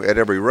pew, at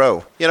every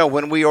row.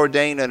 When we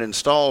ordain and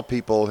install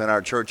people in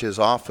our church as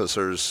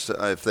officers,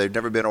 if they've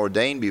never been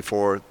ordained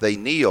before, they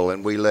kneel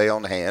and we lay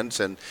on hands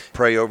and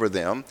pray over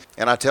them.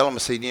 And I tell them, I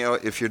say,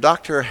 if your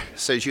doctor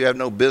says you have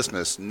no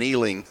business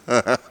kneeling,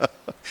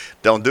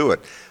 don't do it.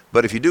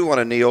 But if you do want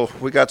to kneel,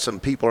 we got some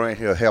people around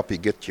here to help you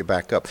get you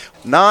back up.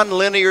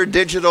 Non-linear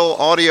digital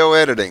audio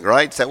editing,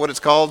 right? Is that what it's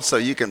called? So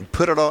you can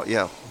put it all,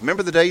 yeah.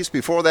 Remember the days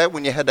before that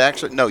when you had to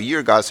actually, no,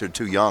 you guys are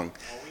too young.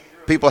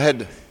 People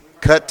had to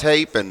cut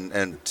tape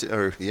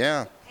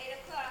yeah.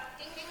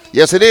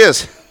 Yes, it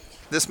is.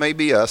 This may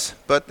be us,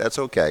 but that's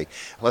okay.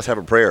 Let's have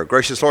a prayer.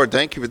 Gracious Lord,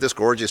 thank you for this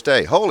gorgeous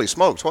day. Holy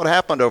smokes, what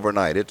happened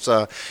overnight? It's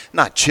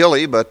not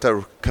chilly, but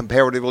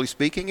comparatively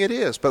speaking, it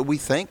is. But we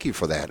thank you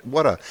for that.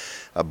 What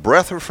a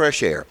breath of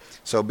fresh air.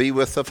 So be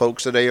with the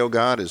folks today, oh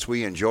God, as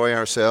we enjoy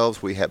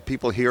ourselves. We have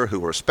people here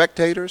who are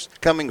spectators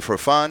coming for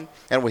fun,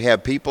 and we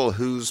have people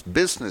whose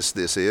business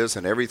this is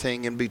and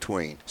everything in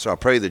between. So I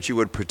pray that you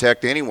would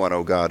protect anyone,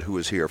 oh God, who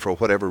is here for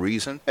whatever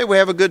reason. May we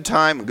have a good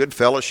time, a good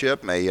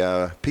fellowship.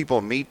 May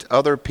people meet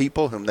other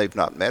people whom they've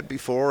not met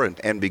before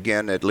and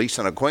begin at least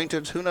an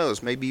acquaintance. Who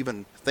knows, maybe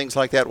even things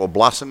like that will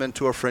blossom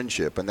into a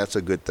friendship, and that's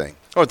a good thing.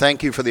 Lord,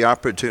 thank you for the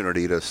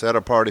opportunity to set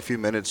apart a few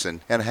minutes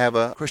and have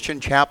a Christian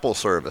chapel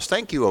service.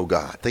 Thank you, oh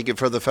God. Thank you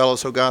for the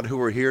fellows, oh God,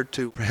 who are here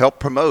to help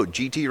promote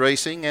GT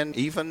racing and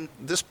even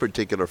this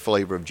particular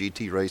flavor of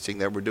GT racing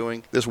that we're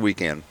doing this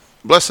weekend.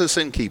 Bless us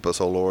and keep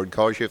us, O Lord.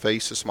 Cause your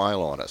face to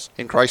smile on us.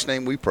 In Christ's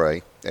name we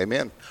pray.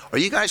 Amen. Are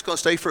you guys going to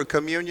stay for a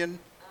communion?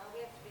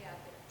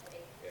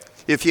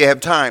 If you have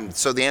time.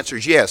 So the answer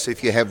is yes,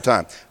 if you have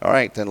time. All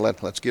right, then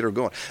let's get her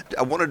going.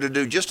 I wanted to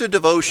do just a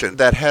devotion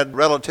that had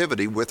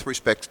relativity with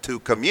respect to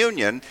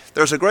communion.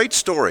 There's a great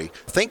story.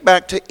 Think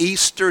back to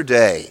Easter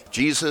Day.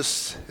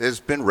 Jesus has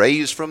been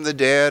raised from the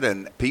dead,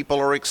 and people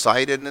are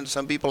excited, and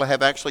some people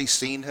have actually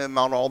seen him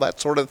on all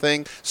that sort of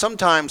thing.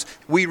 Sometimes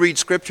we read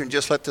Scripture and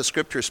just let the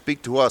Scripture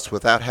speak to us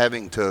without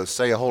having to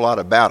say a whole lot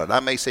about it. I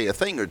may say a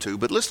thing or two,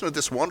 but listen to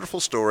this wonderful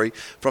story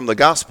from the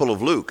Gospel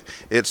of Luke.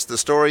 It's the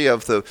story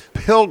of the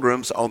pilgrims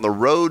on the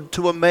road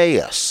to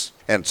Emmaus.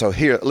 And so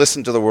here,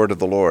 listen to the word of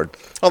the Lord.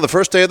 On the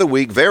first day of the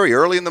week, very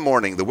early in the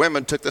morning, the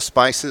women took the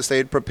spices they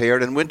had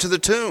prepared and went to the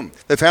tomb.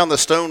 They found the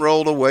stone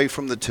rolled away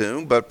from the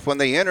tomb, but when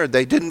they entered,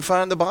 they didn't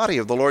find the body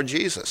of the Lord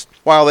Jesus.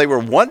 While they were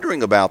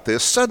wondering about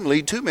this,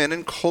 suddenly 2 men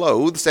in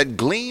clothes that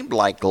gleamed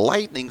like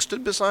lightning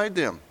stood beside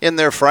them. In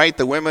their fright,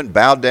 the women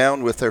bowed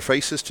down with their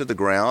faces to the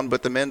ground,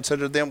 but the men said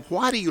to them,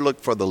 "Why do you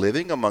look for the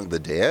living among the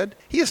dead?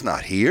 He is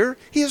not here.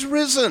 He is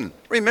risen.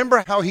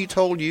 Remember how he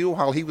told you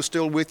while he was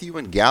still with you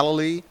in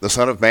Galilee? The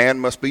Son of Man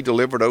must be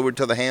delivered over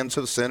to the hands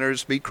of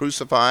sinners, be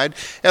crucified,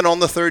 and on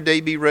the third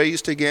day be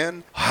raised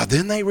again."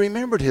 Then they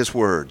remembered his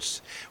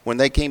words. When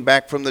they came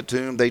back from the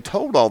tomb, they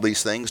told all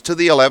these things to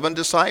the 11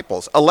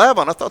 disciples.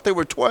 11? I thought they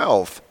were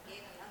 12.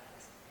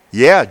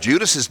 Yeah,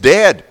 Judas is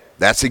dead.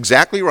 That's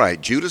exactly right.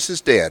 Judas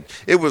is dead.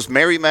 It was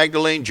Mary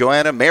Magdalene,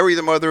 Joanna, Mary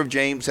the mother of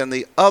James, and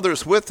the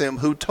others with him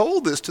who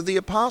told this to the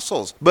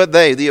apostles. But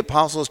they, the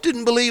apostles,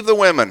 didn't believe the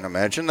women.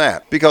 Imagine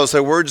that. Because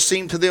their words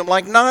seemed to them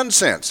like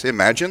nonsense.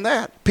 Imagine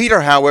that.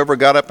 Peter, however,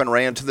 got up and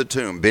ran to the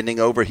tomb. Bending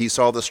over, he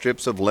saw the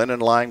strips of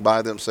linen lying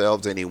by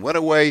themselves, and he went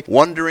away,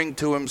 wondering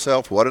to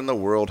himself what in the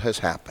world has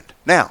happened.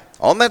 Now,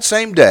 on that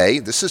same day,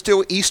 this is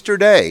still Easter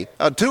Day,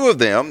 two of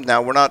them,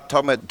 now we're not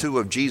talking about two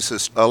of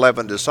Jesus'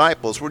 11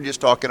 disciples, we're just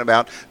talking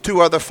about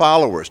two other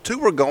followers. Two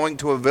were going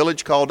to a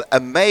village called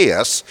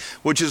Emmaus,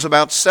 which is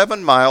about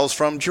 7 miles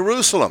from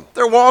Jerusalem.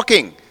 They're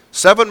walking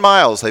 7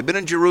 miles. They've been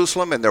in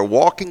Jerusalem and they're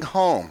walking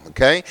home,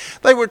 okay?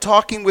 They were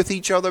talking with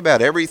each other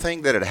about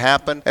everything that had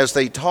happened. As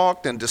they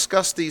talked and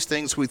discussed these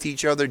things with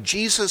each other,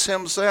 Jesus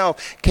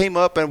himself came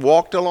up and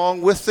walked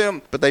along with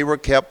them, but they were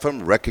kept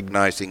from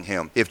recognizing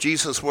him. If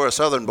Jesus were a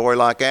southern boy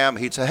like I am,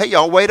 he'd say, hey,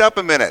 y'all, wait up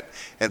a minute.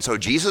 And so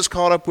Jesus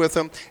caught up with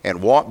them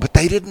and walked, but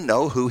they didn't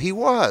know who he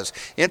was.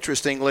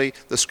 Interestingly,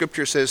 the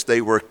scripture says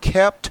they were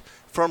kept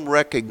from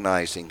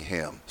recognizing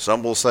him.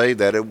 Some will say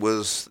that it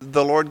was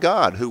the Lord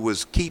God who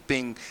was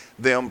keeping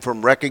them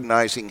from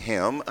recognizing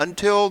him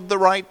until the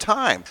right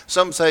time.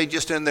 Some say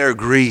just in their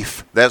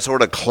grief, that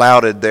sort of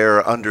clouded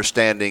their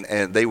understanding,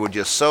 and they were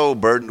just so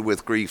burdened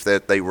with grief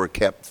that they were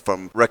kept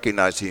from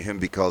recognizing him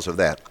because of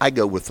that. I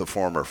go with the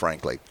former,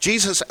 frankly.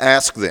 Jesus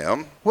asked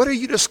them, what are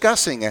you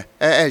discussing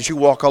as you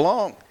walk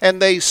along?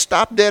 And they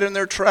stopped dead in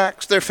their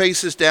tracks, their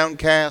faces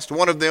downcast.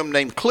 One of them,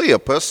 named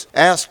Cleopas,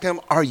 asked him,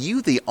 are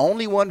you the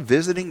only one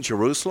visiting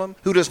Jerusalem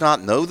who does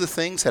not know the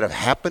things that have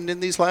happened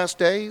in these last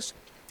days?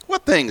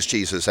 What things,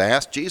 Jesus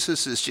asked?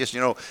 Jesus is just,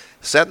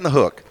 setting the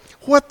hook.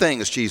 What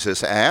things,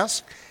 Jesus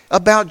asked?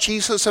 About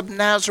Jesus of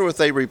Nazareth,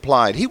 they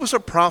replied. He was a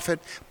prophet,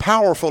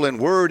 powerful in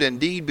word and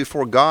deed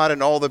before God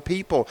and all the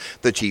people.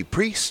 The chief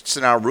priests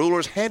and our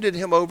rulers handed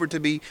him over to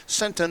be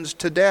sentenced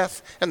to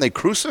death, and they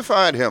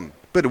crucified him.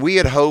 But we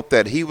had hoped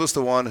that he was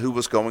the one who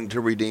was going to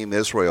redeem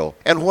Israel.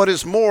 And what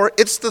is more,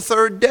 it's the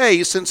 3rd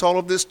day since all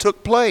of this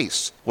took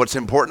place. What's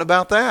important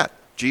about that?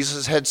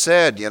 Jesus had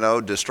said,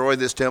 destroy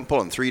this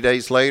temple, and 3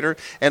 days later.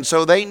 And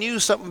so they knew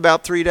something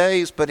about 3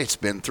 days, but it's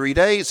been 3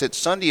 days. It's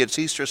Sunday. It's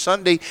Easter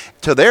Sunday.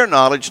 To their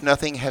knowledge,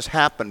 nothing has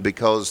happened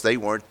because they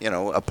weren't,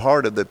 a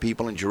part of the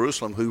people in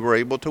Jerusalem who were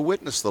able to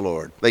witness the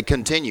Lord. They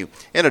continue.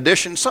 In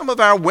addition, some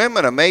of our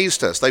women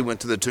amazed us. They went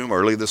to the tomb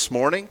early this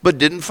morning, but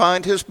didn't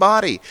find his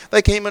body.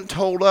 They came and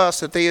told us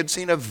that they had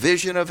seen a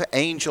vision of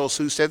angels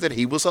who said that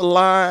he was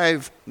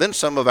alive. Then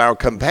some of our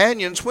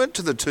companions went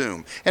to the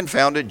tomb and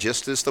found it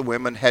just as the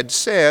women had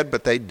said,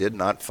 but they did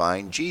not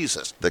find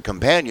Jesus. The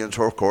companions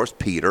were, of course,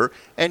 Peter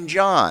and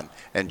John.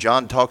 And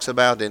John talks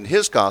about in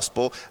his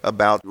gospel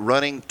about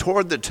running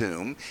toward the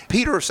tomb.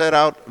 Peter set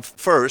out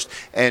first,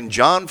 and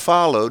John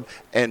followed,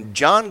 and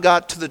John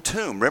got to the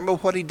tomb. Remember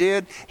what he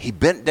did? He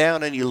bent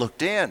down and he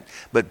looked in.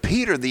 But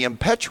Peter, the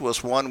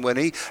impetuous one, when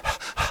he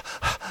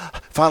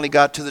finally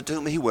got to the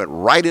tomb, he went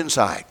right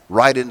inside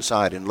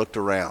and looked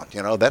around.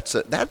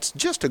 That's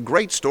just a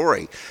great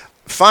story.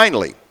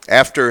 Finally,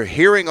 after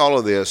hearing all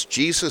of this,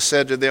 Jesus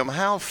said to them,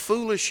 how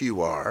foolish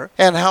you are,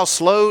 and how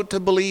slow to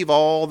believe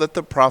all that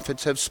the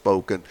prophets have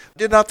spoken.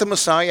 Did not the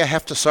Messiah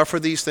have to suffer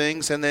these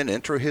things and then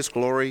enter his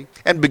glory?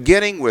 And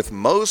beginning with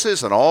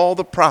Moses and all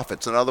the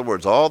prophets, in other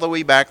words, all the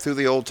way back through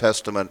the Old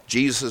Testament,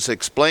 Jesus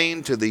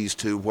explained to these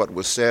two what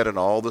was said in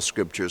all the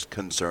scriptures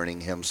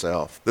concerning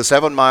himself. The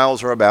 7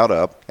 miles are about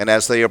up, and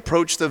as they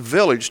approached the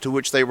village to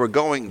which they were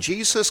going,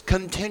 Jesus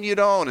continued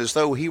on as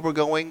though he were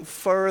going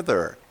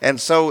further. And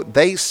so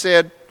they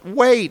said,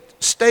 wait,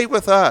 stay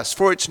with us,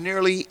 for it's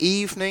nearly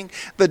evening.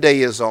 The day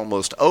is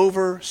almost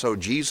over. So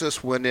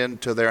Jesus went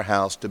into their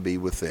house to be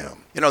with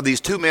them.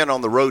 These two men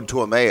on the road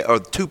to Emmaus, or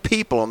two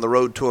people on the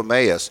road to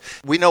Emmaus,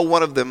 we know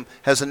one of them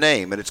has a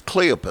name, and it's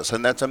Cleopas,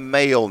 and that's a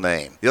male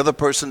name. The other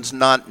person's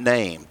not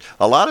named.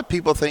 A lot of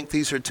people think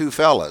these are two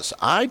fellas.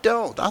 I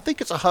don't. I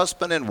think it's a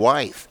husband and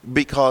wife,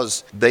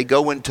 because they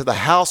go into the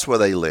house where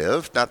they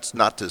live. That's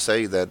not to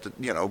say that,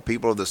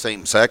 people of the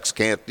same sex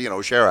can't,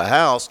 share a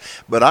house,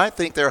 but I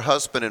think they're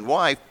husband and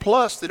wife,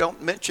 plus they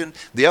don't mention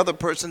the other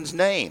person's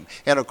name.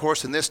 And of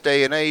course, in this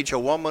day and age, a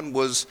woman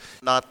was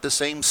not the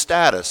same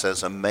status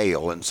as a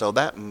male. And so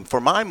that, for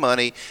my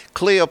money,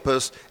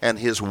 Cleopas and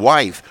his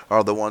wife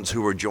are the ones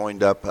who were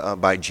joined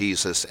up by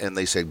Jesus. And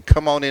they said,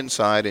 come on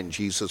inside, and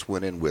Jesus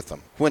went in with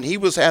them. When he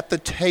was at the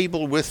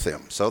table with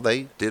them, so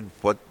they did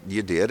what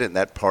you did in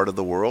that part of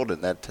the world,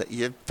 and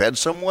you fed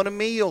someone a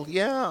meal,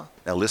 yeah.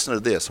 Now listen to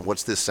this.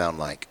 What's this sound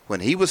like? When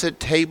he was at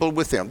table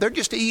with them, they're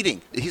just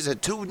eating. He's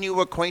at two new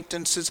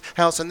acquaintances'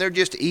 house, and they're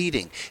just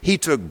eating. He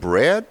took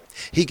bread,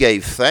 he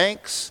gave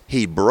thanks,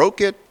 he broke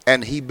it,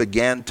 and he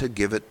began to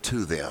give it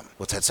to them.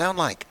 What's that sound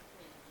like?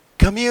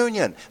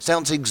 Communion.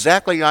 Sounds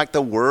exactly like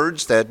the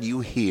words that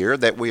you hear,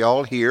 that we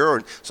all hear,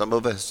 or some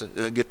of us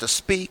get to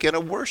speak in a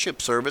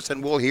worship service,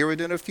 and we'll hear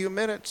it in a few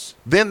minutes.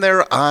 Then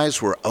their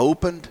eyes were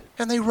opened,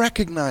 and they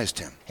recognized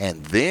him.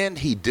 And then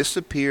he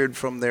disappeared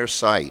from their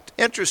sight.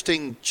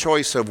 Interesting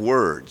choice of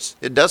words.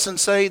 It doesn't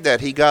say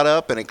that he got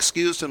up and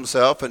excused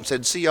himself and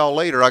said, see y'all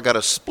later, I got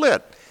to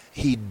split.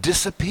 he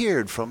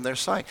disappeared from their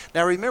sight.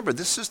 Now remember,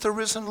 this is the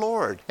risen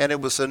Lord, and it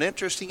was an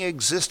interesting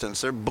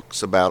existence. There are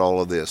books about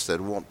all of this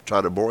that won't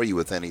try to bore you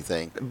with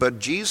anything. But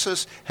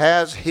Jesus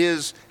has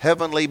his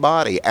heavenly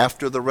body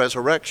after the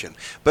resurrection.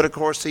 But of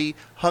course, he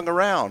hung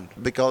around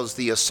because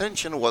the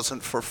ascension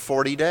wasn't for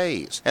 40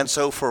 days. And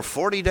so for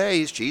 40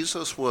 days,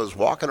 Jesus was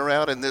walking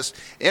around in this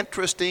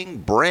interesting,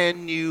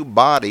 brand new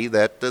body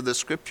that the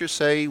scriptures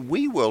say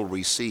we will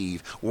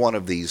receive one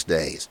of these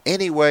days.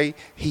 Anyway,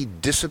 he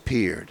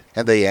disappeared.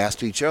 And they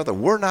asked each other,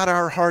 were not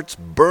our hearts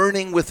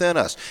burning within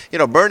us? You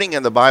know, burning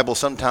in the Bible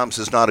sometimes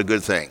is not a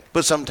good thing,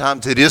 but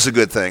sometimes it is a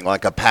good thing,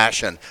 like a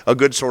passion, a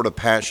good sort of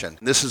passion.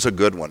 This is a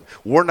good one.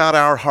 Were not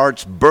our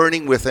hearts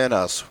burning within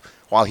us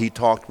while he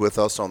talked with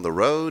us on the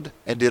road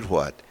and did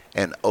what?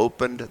 And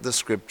opened the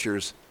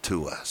scriptures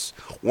to us.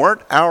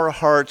 Weren't our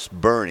hearts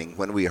burning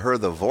when we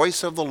heard the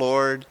voice of the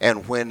Lord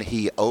and when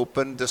he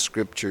opened the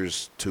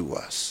scriptures to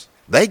us?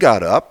 They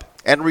got up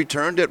and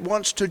returned at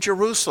once to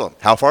Jerusalem.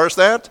 How far is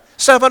that?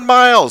 7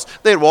 miles.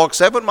 They had walked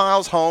 7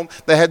 miles home.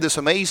 They had this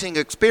amazing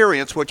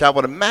experience, which I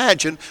would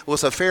imagine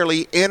was a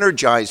fairly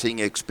energizing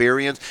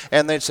experience.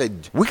 And they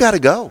said, we got to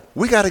go.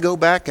 We got to go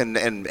back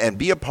and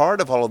be a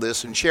part of all of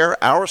this and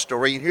share our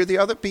story and hear the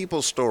other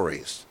people's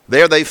stories.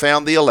 There they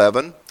found the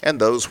 11 and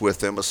those with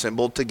them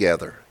assembled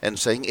together and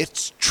saying,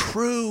 it's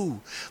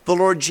true. The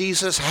Lord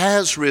Jesus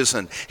has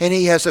risen and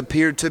he has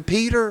appeared to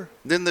Peter.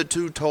 Then the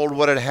two told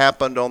what had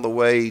happened on the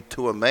way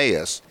to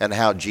Emmaus and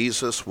how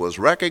Jesus was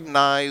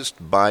recognized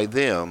by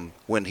them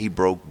when he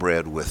broke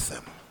bread with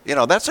them. You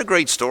know, that's a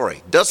great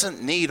story.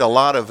 Doesn't need a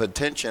lot of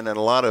attention and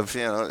a lot of,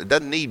 it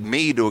doesn't need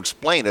me to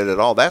explain it at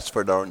all. That's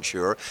for darn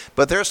sure.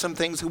 But there's some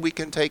things that we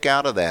can take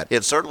out of that.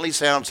 It certainly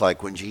sounds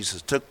like when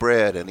Jesus took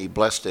bread and he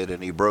blessed it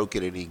and he broke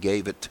it and he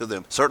gave it to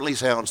them. Certainly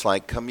sounds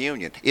like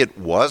communion. It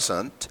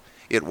wasn't.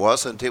 It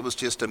was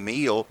just a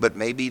meal, but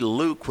maybe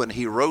Luke, when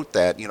he wrote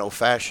that,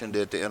 fashioned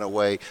it in a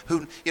way.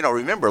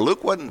 Remember,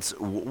 Luke wasn't,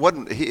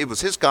 it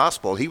was his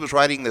gospel. He was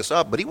writing this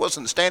up, but he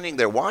wasn't standing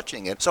there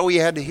watching it. So he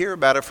had to hear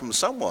about it from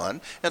someone.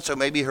 And so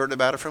maybe he heard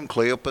about it from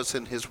Cleopas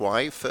and his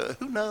wife.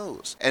 Who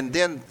knows? And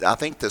then I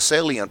think the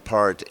salient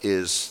part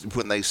is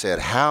when they said,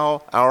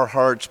 how our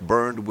hearts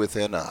burned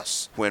within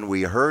us when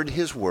we heard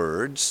his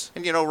words.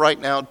 And, right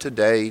now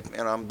today,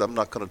 and I'm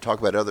not going to talk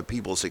about other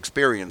people's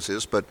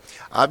experiences, but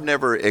I've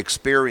never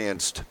experienced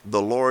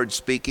the Lord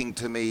speaking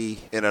to me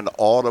in an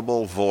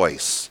audible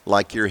voice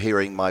like you're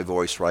hearing my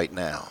voice right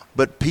now.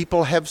 But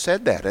people have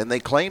said that and they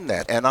claim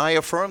that, and I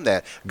affirm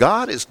that.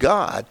 God is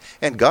God,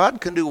 and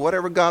God can do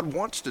whatever God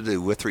wants to do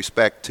with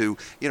respect to,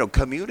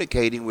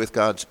 communicating with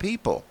God's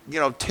people.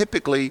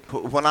 Typically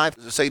when I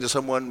say to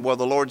someone, well,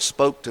 the Lord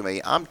spoke to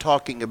me, I'm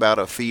talking about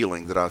a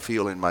feeling that I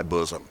feel in my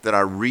bosom, that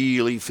I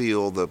really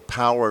feel the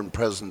power and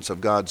presence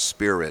of God's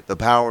Spirit, the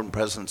power and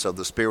presence of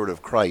the Spirit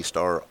of Christ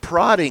are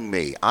prodding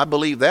me. I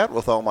believe that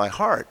with all my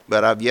heart,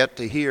 but I've yet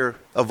to hear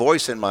a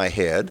voice in my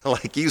head,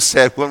 like you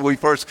said when we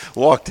first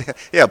walked in.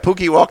 Yeah,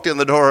 Pookie walked in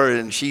the door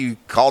and she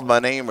called my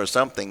name or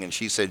something, and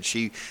she said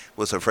she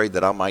was afraid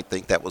that I might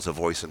think that was a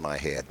voice in my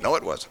head. No,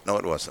 it wasn't. No,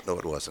 it wasn't. No,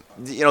 it wasn't.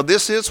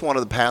 This is one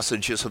of the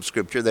passages of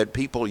Scripture that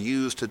people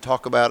use to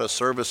talk about a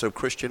service of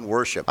Christian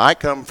worship. I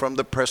come from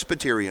the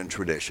Presbyterian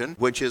tradition,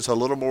 which is a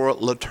little more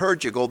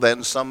liturgical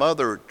than some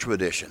other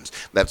traditions.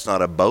 That's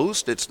not a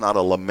boast. It's not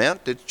a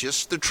lament. It's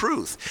just the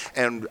truth.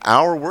 And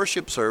our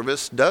worship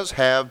service does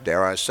have,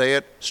 dare I say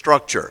it,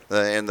 structure.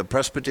 In the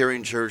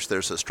Presbyterian Church,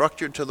 there's a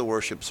structure to the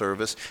worship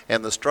service,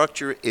 and the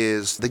structure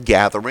is the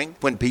gathering,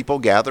 when people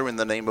gather in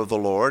the name of the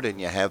Lord,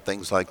 and you have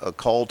things like a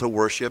call to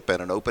worship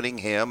and an opening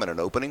hymn and an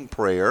opening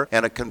prayer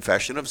and a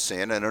confession of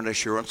sin and an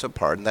assurance of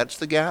pardon. That's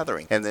the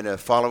gathering. And then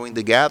following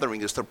the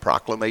gathering is the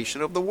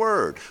proclamation of the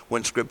word,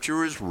 when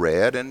Scripture is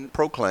read and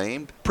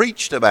proclaimed,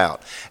 preached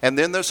about. And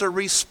then there's a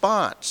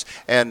response,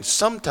 and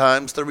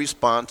sometimes the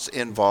response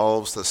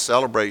involves the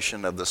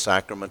celebration of the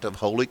sacrament of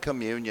Holy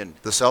Communion,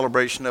 the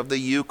celebration of the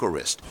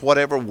Eucharist.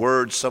 Whatever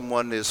word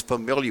someone is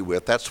familiar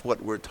with, that's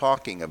what we're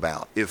talking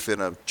about. If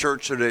in a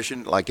church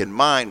tradition, like in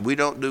mine, we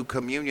don't do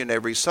communion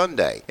every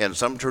Sunday. In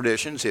some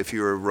traditions, if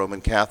you're a Roman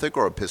Catholic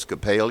or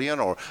Episcopalian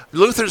or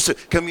Luther's,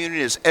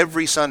 communion is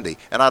every Sunday.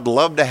 And I'd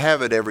love to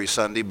have it every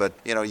Sunday, but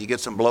you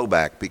get some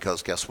blowback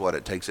because guess what?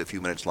 It takes a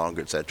few minutes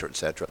longer, etc.,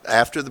 etc.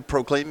 After the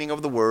proclaiming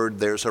of the word,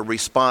 there's a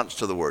response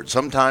to the word.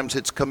 Sometimes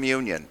it's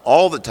communion.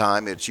 All the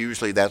time, it's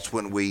usually that's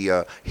when we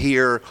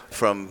hear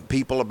from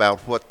people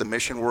about what the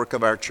mission work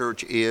of our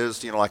church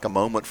is, like a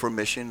moment for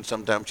mission.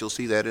 Sometimes you'll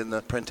see that in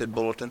the printed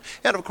bulletin.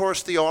 And of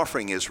course, the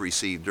offering is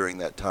received during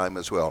that time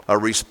as well, a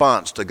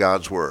response to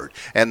God's word.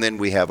 And then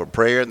we have a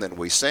prayer, and then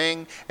we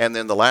sing, and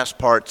then the last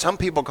part, some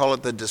people call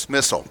it the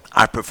dismissal.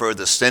 I prefer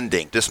the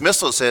sending.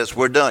 Dismissal says,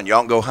 we're done.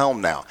 Y'all can go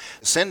home now.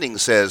 Sending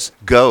says,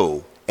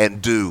 go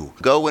and do.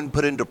 Go and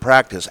put into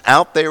practice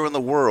out there in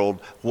the world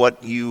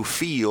what you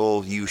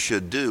feel you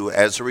should do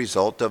as a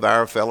result of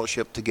our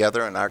fellowship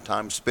together and our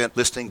time spent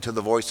listening to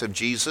the voice of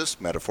Jesus,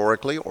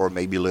 metaphorically or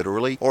maybe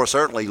literally, or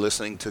certainly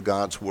listening to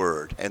God's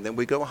word. And then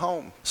we go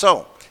home.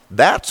 So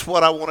that's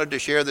what I wanted to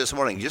share this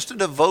morning. Just a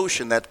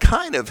devotion that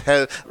kind of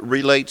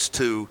relates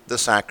to the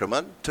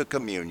sacrament, to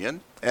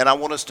communion. And I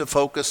want us to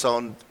focus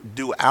on,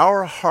 do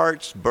our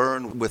hearts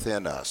burn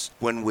within us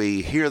when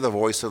we hear the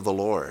voice of the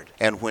Lord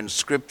and when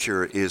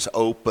Scripture is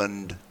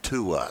opened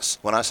to us?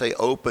 When I say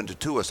opened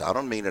to us, I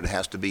don't mean it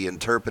has to be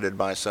interpreted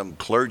by some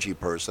clergy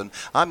person.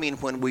 I mean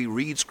when we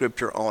read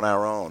Scripture on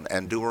our own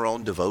and do our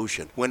own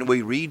devotion. When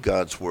we read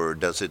God's Word,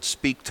 does it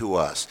speak to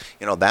us?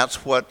 You know,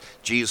 that's what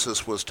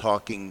Jesus was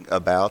talking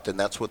about, and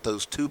that's what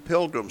those two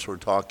pilgrims were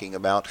talking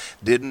about.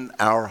 Didn't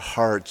our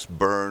hearts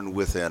burn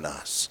within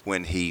us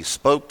when He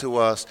spoke to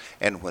us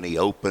and when He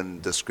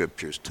opened the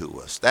Scriptures to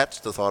us? That's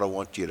the thought I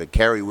want you to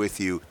carry with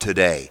you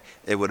today.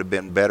 It would have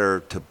been better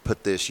to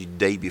put this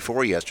day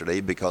before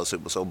yesterday because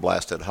it was so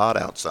blasted hot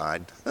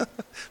outside.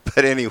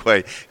 But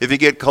anyway, if you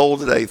get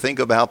cold today, think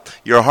about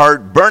your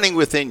heart burning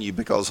within you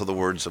because of the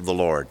words of the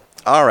Lord.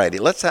 All righty,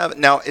 let's have it.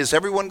 Now, is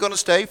everyone going to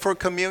stay for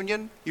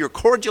communion? You're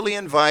cordially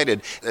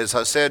invited. As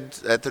I said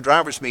at the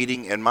driver's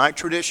meeting, in my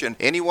tradition,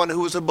 anyone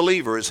who is a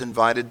believer is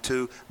invited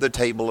to the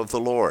table of the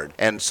Lord.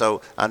 And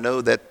so I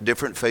know that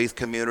different faith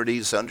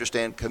communities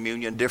understand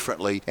communion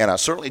differently, and I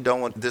certainly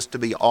don't want this to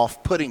be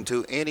off-putting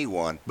to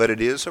anyone, but it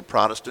is a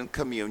Protestant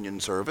communion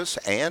service,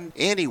 and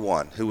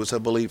anyone who is a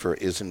believer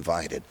is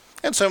invited.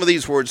 And some of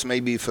these words may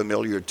be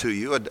familiar to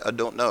you. I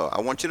don't know.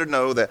 I want you to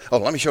know that,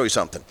 let me show you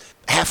something.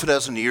 Half a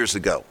dozen years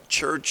ago,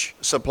 church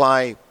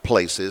supply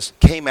places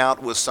came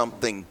out with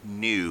something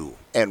new.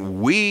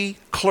 And we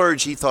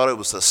clergy thought it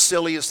was the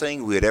silliest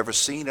thing we had ever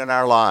seen in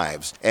our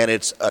lives. And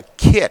it's a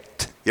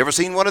kit. You ever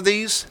seen one of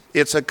these?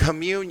 It's a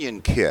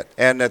communion kit.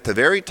 And at the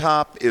very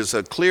top is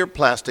a clear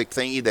plastic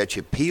thingy that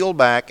you peel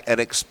back and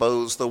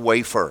expose the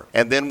wafer.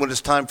 And then when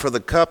it's time for the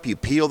cup, you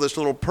peel this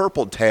little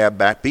purple tab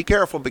back. Be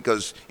careful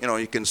because,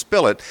 you can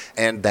spill it.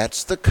 And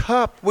that's the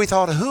cup. We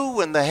thought,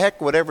 who in the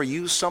heck would ever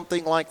use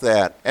something like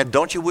that? And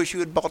don't you wish you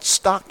had bought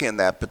stock in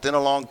that? But then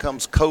along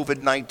comes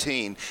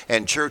COVID-19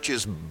 and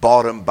churches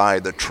bought them by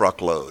the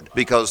truckload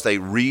because they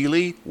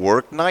really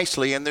work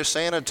nicely and they're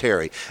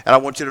sanitary. And I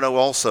want you to know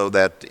also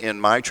that in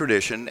my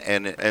tradition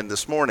and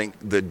this morning,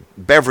 the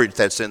beverage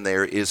that's in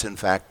there is in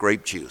fact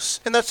grape juice.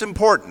 And that's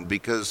important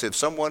because if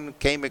someone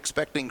came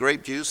expecting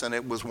grape juice and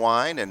it was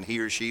wine and he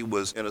or she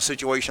was in a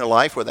situation of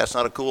life where that's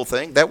not a cool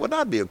thing, that would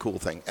not be a cool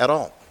thing at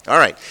all. All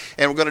right,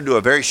 and we're going to do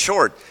a very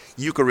short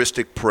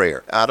Eucharistic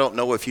prayer. I don't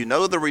know if you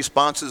know the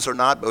responses or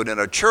not, but in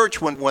a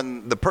church,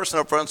 when the person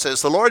up front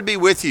says, "The Lord be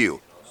with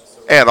you,"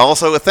 and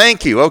also a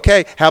thank you.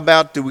 Okay, how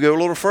about, do we go a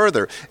little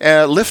further?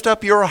 Lift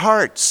up your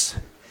hearts.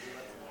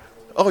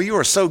 Oh, you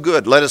are so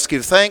good. Let us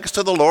give thanks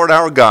to the Lord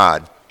our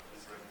God.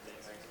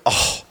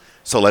 Oh,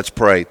 so let's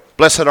pray.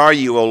 Blessed are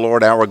you, O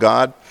Lord our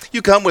God.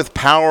 You come with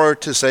power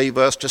to save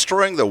us,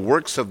 destroying the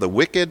works of the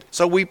wicked.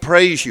 So we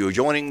praise you,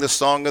 joining the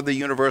song of the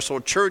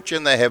universal church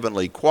in the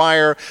heavenly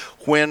choir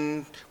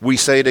when we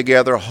say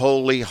together,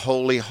 "Holy,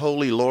 holy,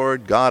 holy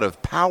Lord, God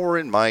of power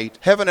and might.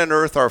 Heaven and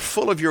earth are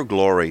full of your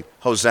glory.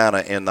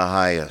 Hosanna in the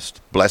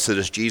highest. Blessed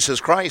is Jesus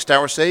Christ,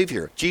 our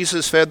Savior.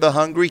 Jesus fed the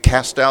hungry,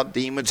 cast out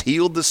demons,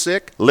 healed the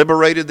sick,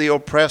 liberated the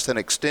oppressed, and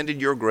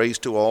extended your grace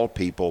to all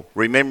people.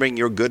 Remembering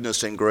your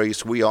goodness and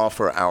grace, we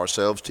offer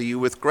ourselves to you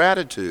with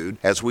gratitude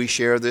as we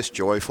share this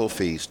joyful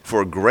feast.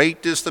 For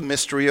great is the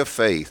mystery of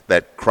faith,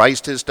 that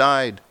Christ has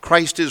died,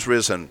 Christ is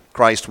risen,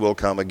 Christ will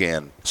come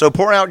again. So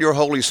pour out your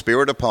Holy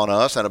Spirit upon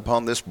us and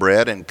upon this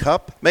bread and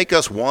cup. Make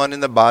us one in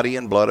the body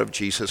and blood of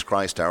Jesus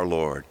Christ our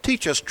Lord.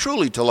 Teach us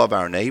truly to love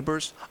our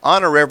neighbors,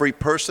 honor every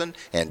person,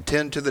 and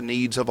tend to the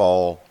needs of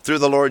all. Through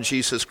the Lord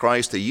Jesus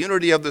Christ, the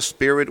unity of the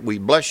Spirit, we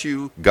bless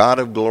you, God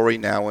of glory,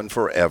 now and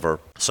forever.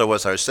 So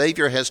as our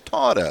Savior has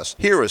taught us,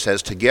 hear us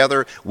as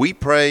together we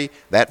pray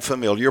that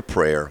familiar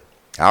prayer.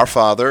 Our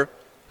Father,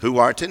 who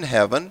art in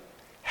heaven,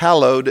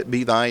 hallowed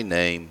be thy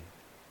name.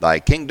 Thy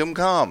kingdom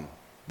come.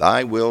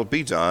 Thy will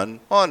be done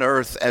on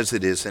earth as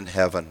it is in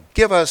heaven.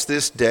 Give us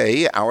this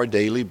day our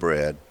daily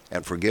bread,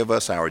 and forgive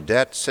us our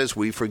debts as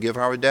we forgive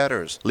our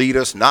debtors. Lead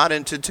us not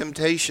into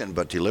temptation,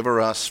 but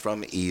deliver us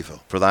from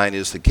evil. For thine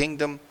is the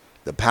kingdom,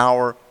 the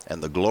power,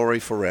 and the glory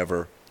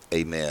forever.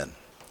 Amen.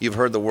 You've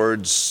heard the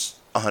words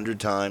 100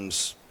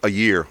 times a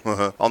year.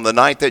 On the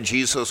night that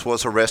Jesus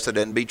was arrested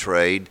and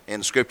betrayed,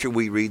 in Scripture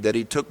we read that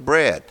he took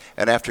bread,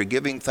 and after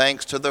giving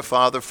thanks to the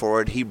Father for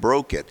it, he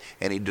broke it,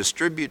 and he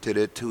distributed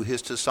it to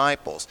his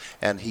disciples.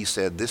 And he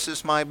said, "This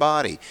is my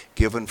body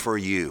given for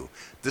you.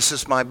 This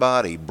is my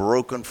body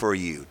broken for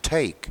you.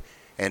 Take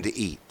and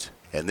eat."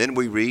 And then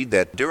we read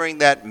that during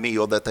that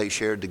meal that they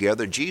shared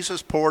together,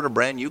 Jesus poured a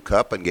brand new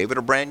cup and gave it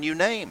a brand new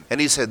name.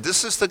 And he said,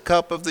 "This is the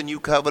cup of the new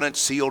covenant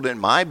sealed in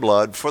my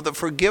blood for the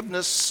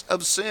forgiveness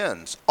of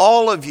sins.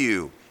 All of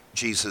you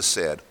Jesus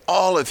said,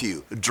 all of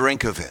you,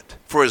 drink of it.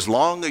 For as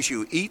long as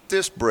you eat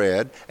this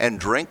bread and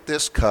drink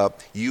this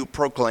cup, you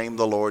proclaim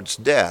the Lord's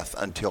death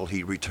until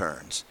he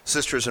returns.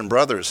 Sisters and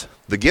brothers,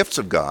 the gifts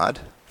of God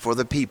for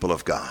the people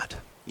of God.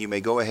 You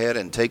may go ahead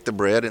and take the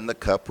bread and the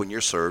cup when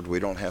you're served. We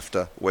don't have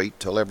to wait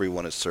till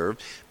everyone is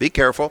served. Be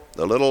careful.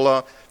 The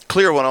little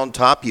clear one on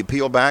top, you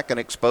peel back and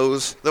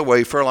expose the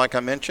wafer like I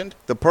mentioned.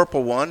 The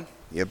purple one,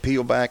 you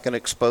peel back and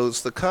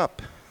expose the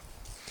cup.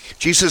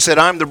 Jesus said,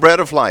 I'm the bread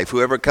of life.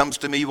 Whoever comes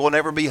to me will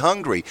never be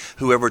hungry.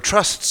 Whoever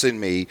trusts in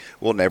me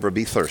will never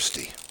be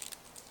thirsty.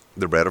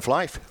 The bread of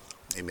life.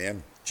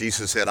 Amen.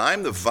 Jesus said,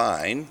 I'm the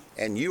vine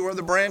and you are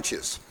the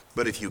branches.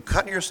 But if you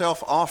cut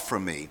yourself off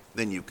from me,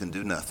 then you can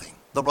do nothing.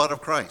 The blood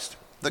of Christ,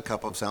 the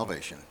cup of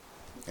salvation.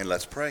 And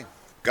let's pray.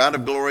 God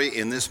of glory,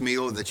 in this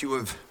meal that you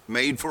have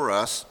made for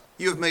us,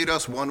 you have made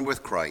us one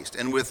with Christ,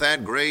 and with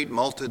that great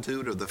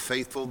multitude of the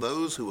faithful,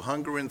 those who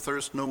hunger and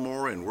thirst no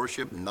more and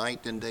worship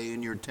night and day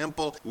in your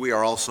temple, we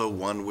are also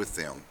one with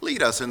them.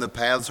 Lead us in the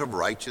paths of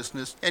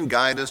righteousness and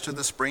guide us to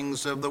the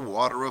springs of the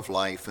water of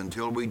life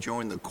until we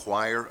join the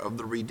choir of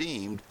the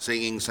redeemed,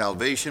 singing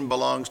salvation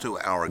belongs to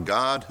our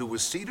God who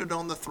was seated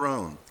on the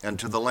throne, and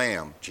to the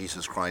Lamb,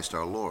 Jesus Christ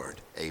our Lord.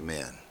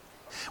 Amen.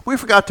 We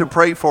forgot to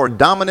pray for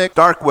Dominic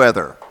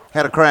Darkweather.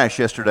 Had a crash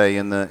yesterday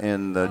in the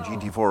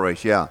GT4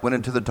 race. Yeah, went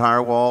into the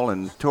tire wall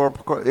and tore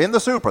in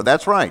the Supra.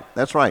 That's right.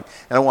 And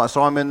I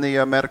saw him in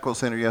the medical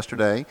center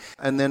yesterday.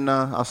 And then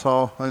I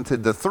saw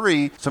the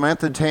three,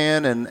 Samantha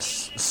Tan and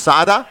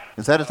Sada.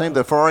 Is that his name?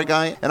 The Ferrari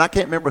guy. And I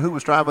can't remember who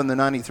was driving the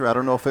 93. I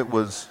don't know if it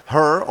was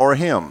her or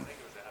him.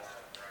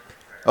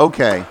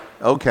 Okay,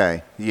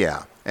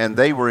 yeah. And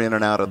they were in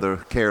and out of the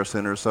care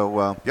center.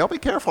 So y'all be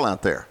careful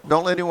out there.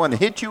 Don't let anyone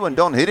hit you and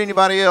don't hit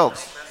anybody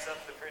else.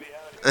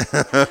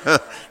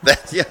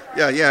 Yeah.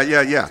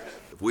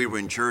 If we were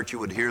in church, you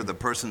would hear the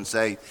person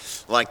say,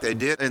 like they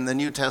did in the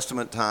New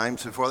Testament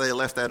times, before they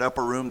left that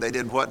upper room, they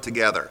did what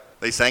together?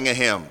 They sang a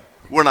hymn.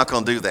 We're not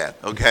going to do that,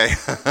 okay?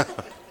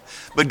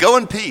 But go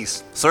in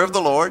peace. Serve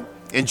the Lord.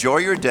 Enjoy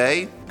your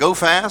day. Go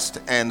fast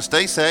and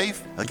stay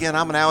safe. Again,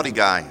 I'm an Audi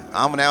guy,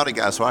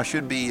 so I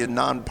should be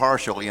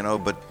non-partial,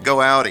 but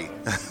go Audi.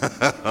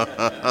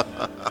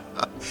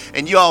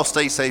 And you all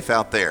stay safe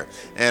out there.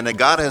 And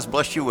God has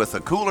blessed you with a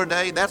cooler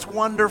day. That's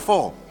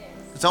wonderful.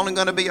 It's only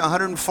going to be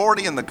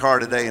 140 in the car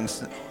today. And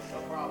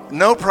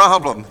no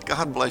problem.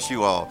 God bless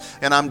you all.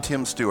 And I'm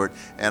Tim Stewart,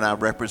 and I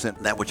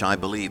represent that which I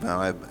believe.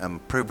 I'm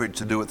privileged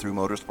to do it through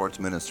Motorsports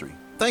Ministry.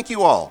 Thank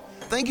you all.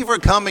 Thank you for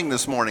coming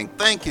this morning.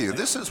 Thank you.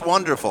 This is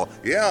wonderful.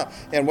 Yeah.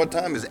 And what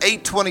time is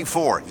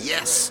 8:24?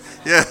 Yes.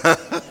 Yeah.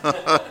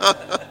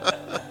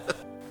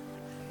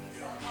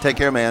 Take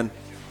care, man.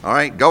 All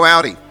right. Go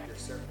Audi.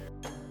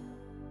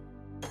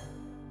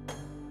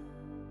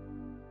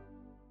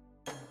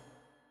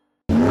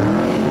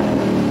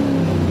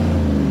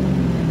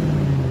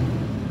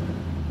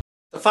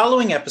 The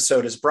following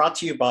episode is brought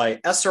to you by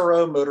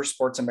SRO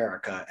Motorsports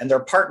America and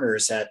their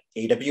partners at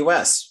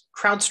AWS,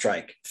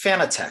 CrowdStrike,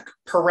 Fanatec,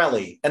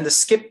 Pirelli, and the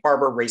Skip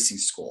Barber Racing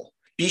School.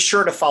 Be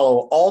sure to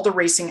follow all the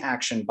racing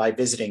action by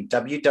visiting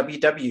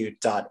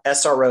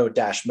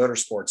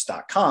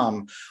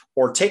www.sro-motorsports.com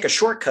or take a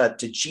shortcut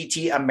to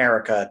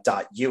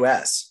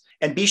gtamerica.us.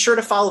 And be sure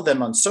to follow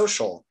them on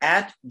social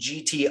at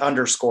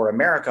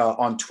GT_America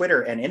on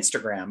Twitter and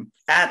Instagram,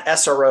 at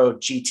SRO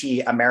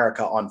GT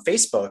America on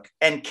Facebook,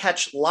 and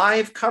catch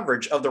live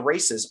coverage of the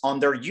races on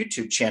their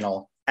YouTube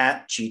channel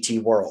at GT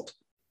World.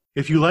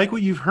 If you like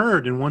what you've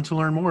heard and want to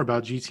learn more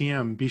about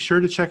GTM, be sure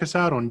to check us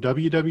out on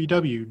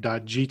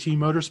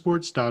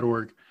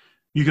www.gtmotorsports.org.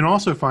 You can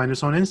also find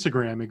us on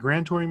Instagram at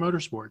Grand Touring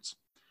Motorsports.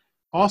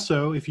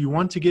 Also, if you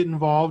want to get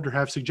involved or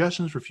have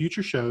suggestions for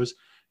future shows,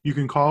 you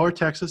can call or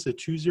text us at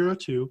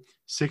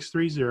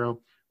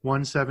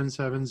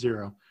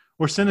 202-630-1770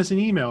 or send us an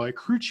email at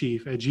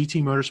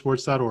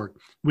crewchief@gtmotorsports.org.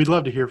 We'd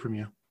love to hear from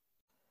you.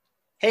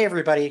 Hey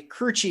everybody,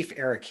 Crew Chief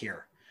Eric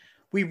here.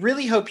 We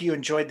really hope you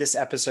enjoyed this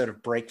episode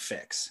of Break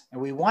Fix, and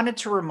we wanted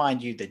to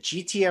remind you that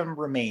GTM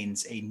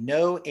remains a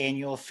no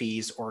annual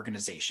fees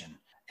organization,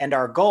 and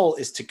our goal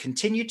is to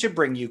continue to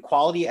bring you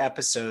quality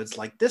episodes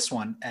like this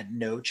one at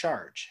no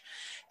charge.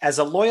 As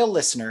a loyal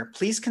listener,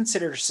 please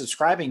consider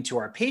subscribing to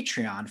our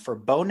Patreon for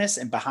bonus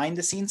and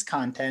behind-the-scenes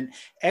content,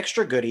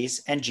 extra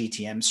goodies, and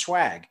GTM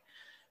swag.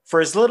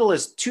 For as little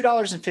as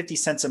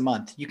 $2.50 a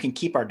month, you can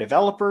keep our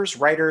developers,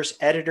 writers,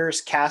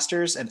 editors,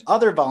 casters, and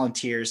other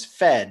volunteers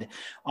fed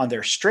on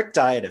their strict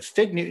diet of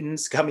Fig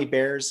Newtons, gummy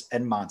bears,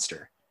 and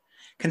Monster.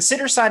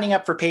 Consider signing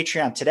up for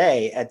Patreon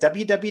today at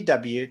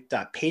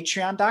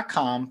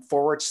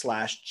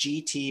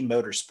www.patreon.com/GT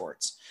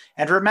Motorsports.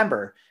 And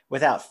remember,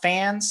 without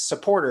fans,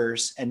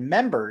 supporters, and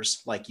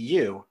members like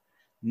you,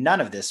 none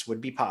of this would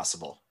be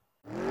possible.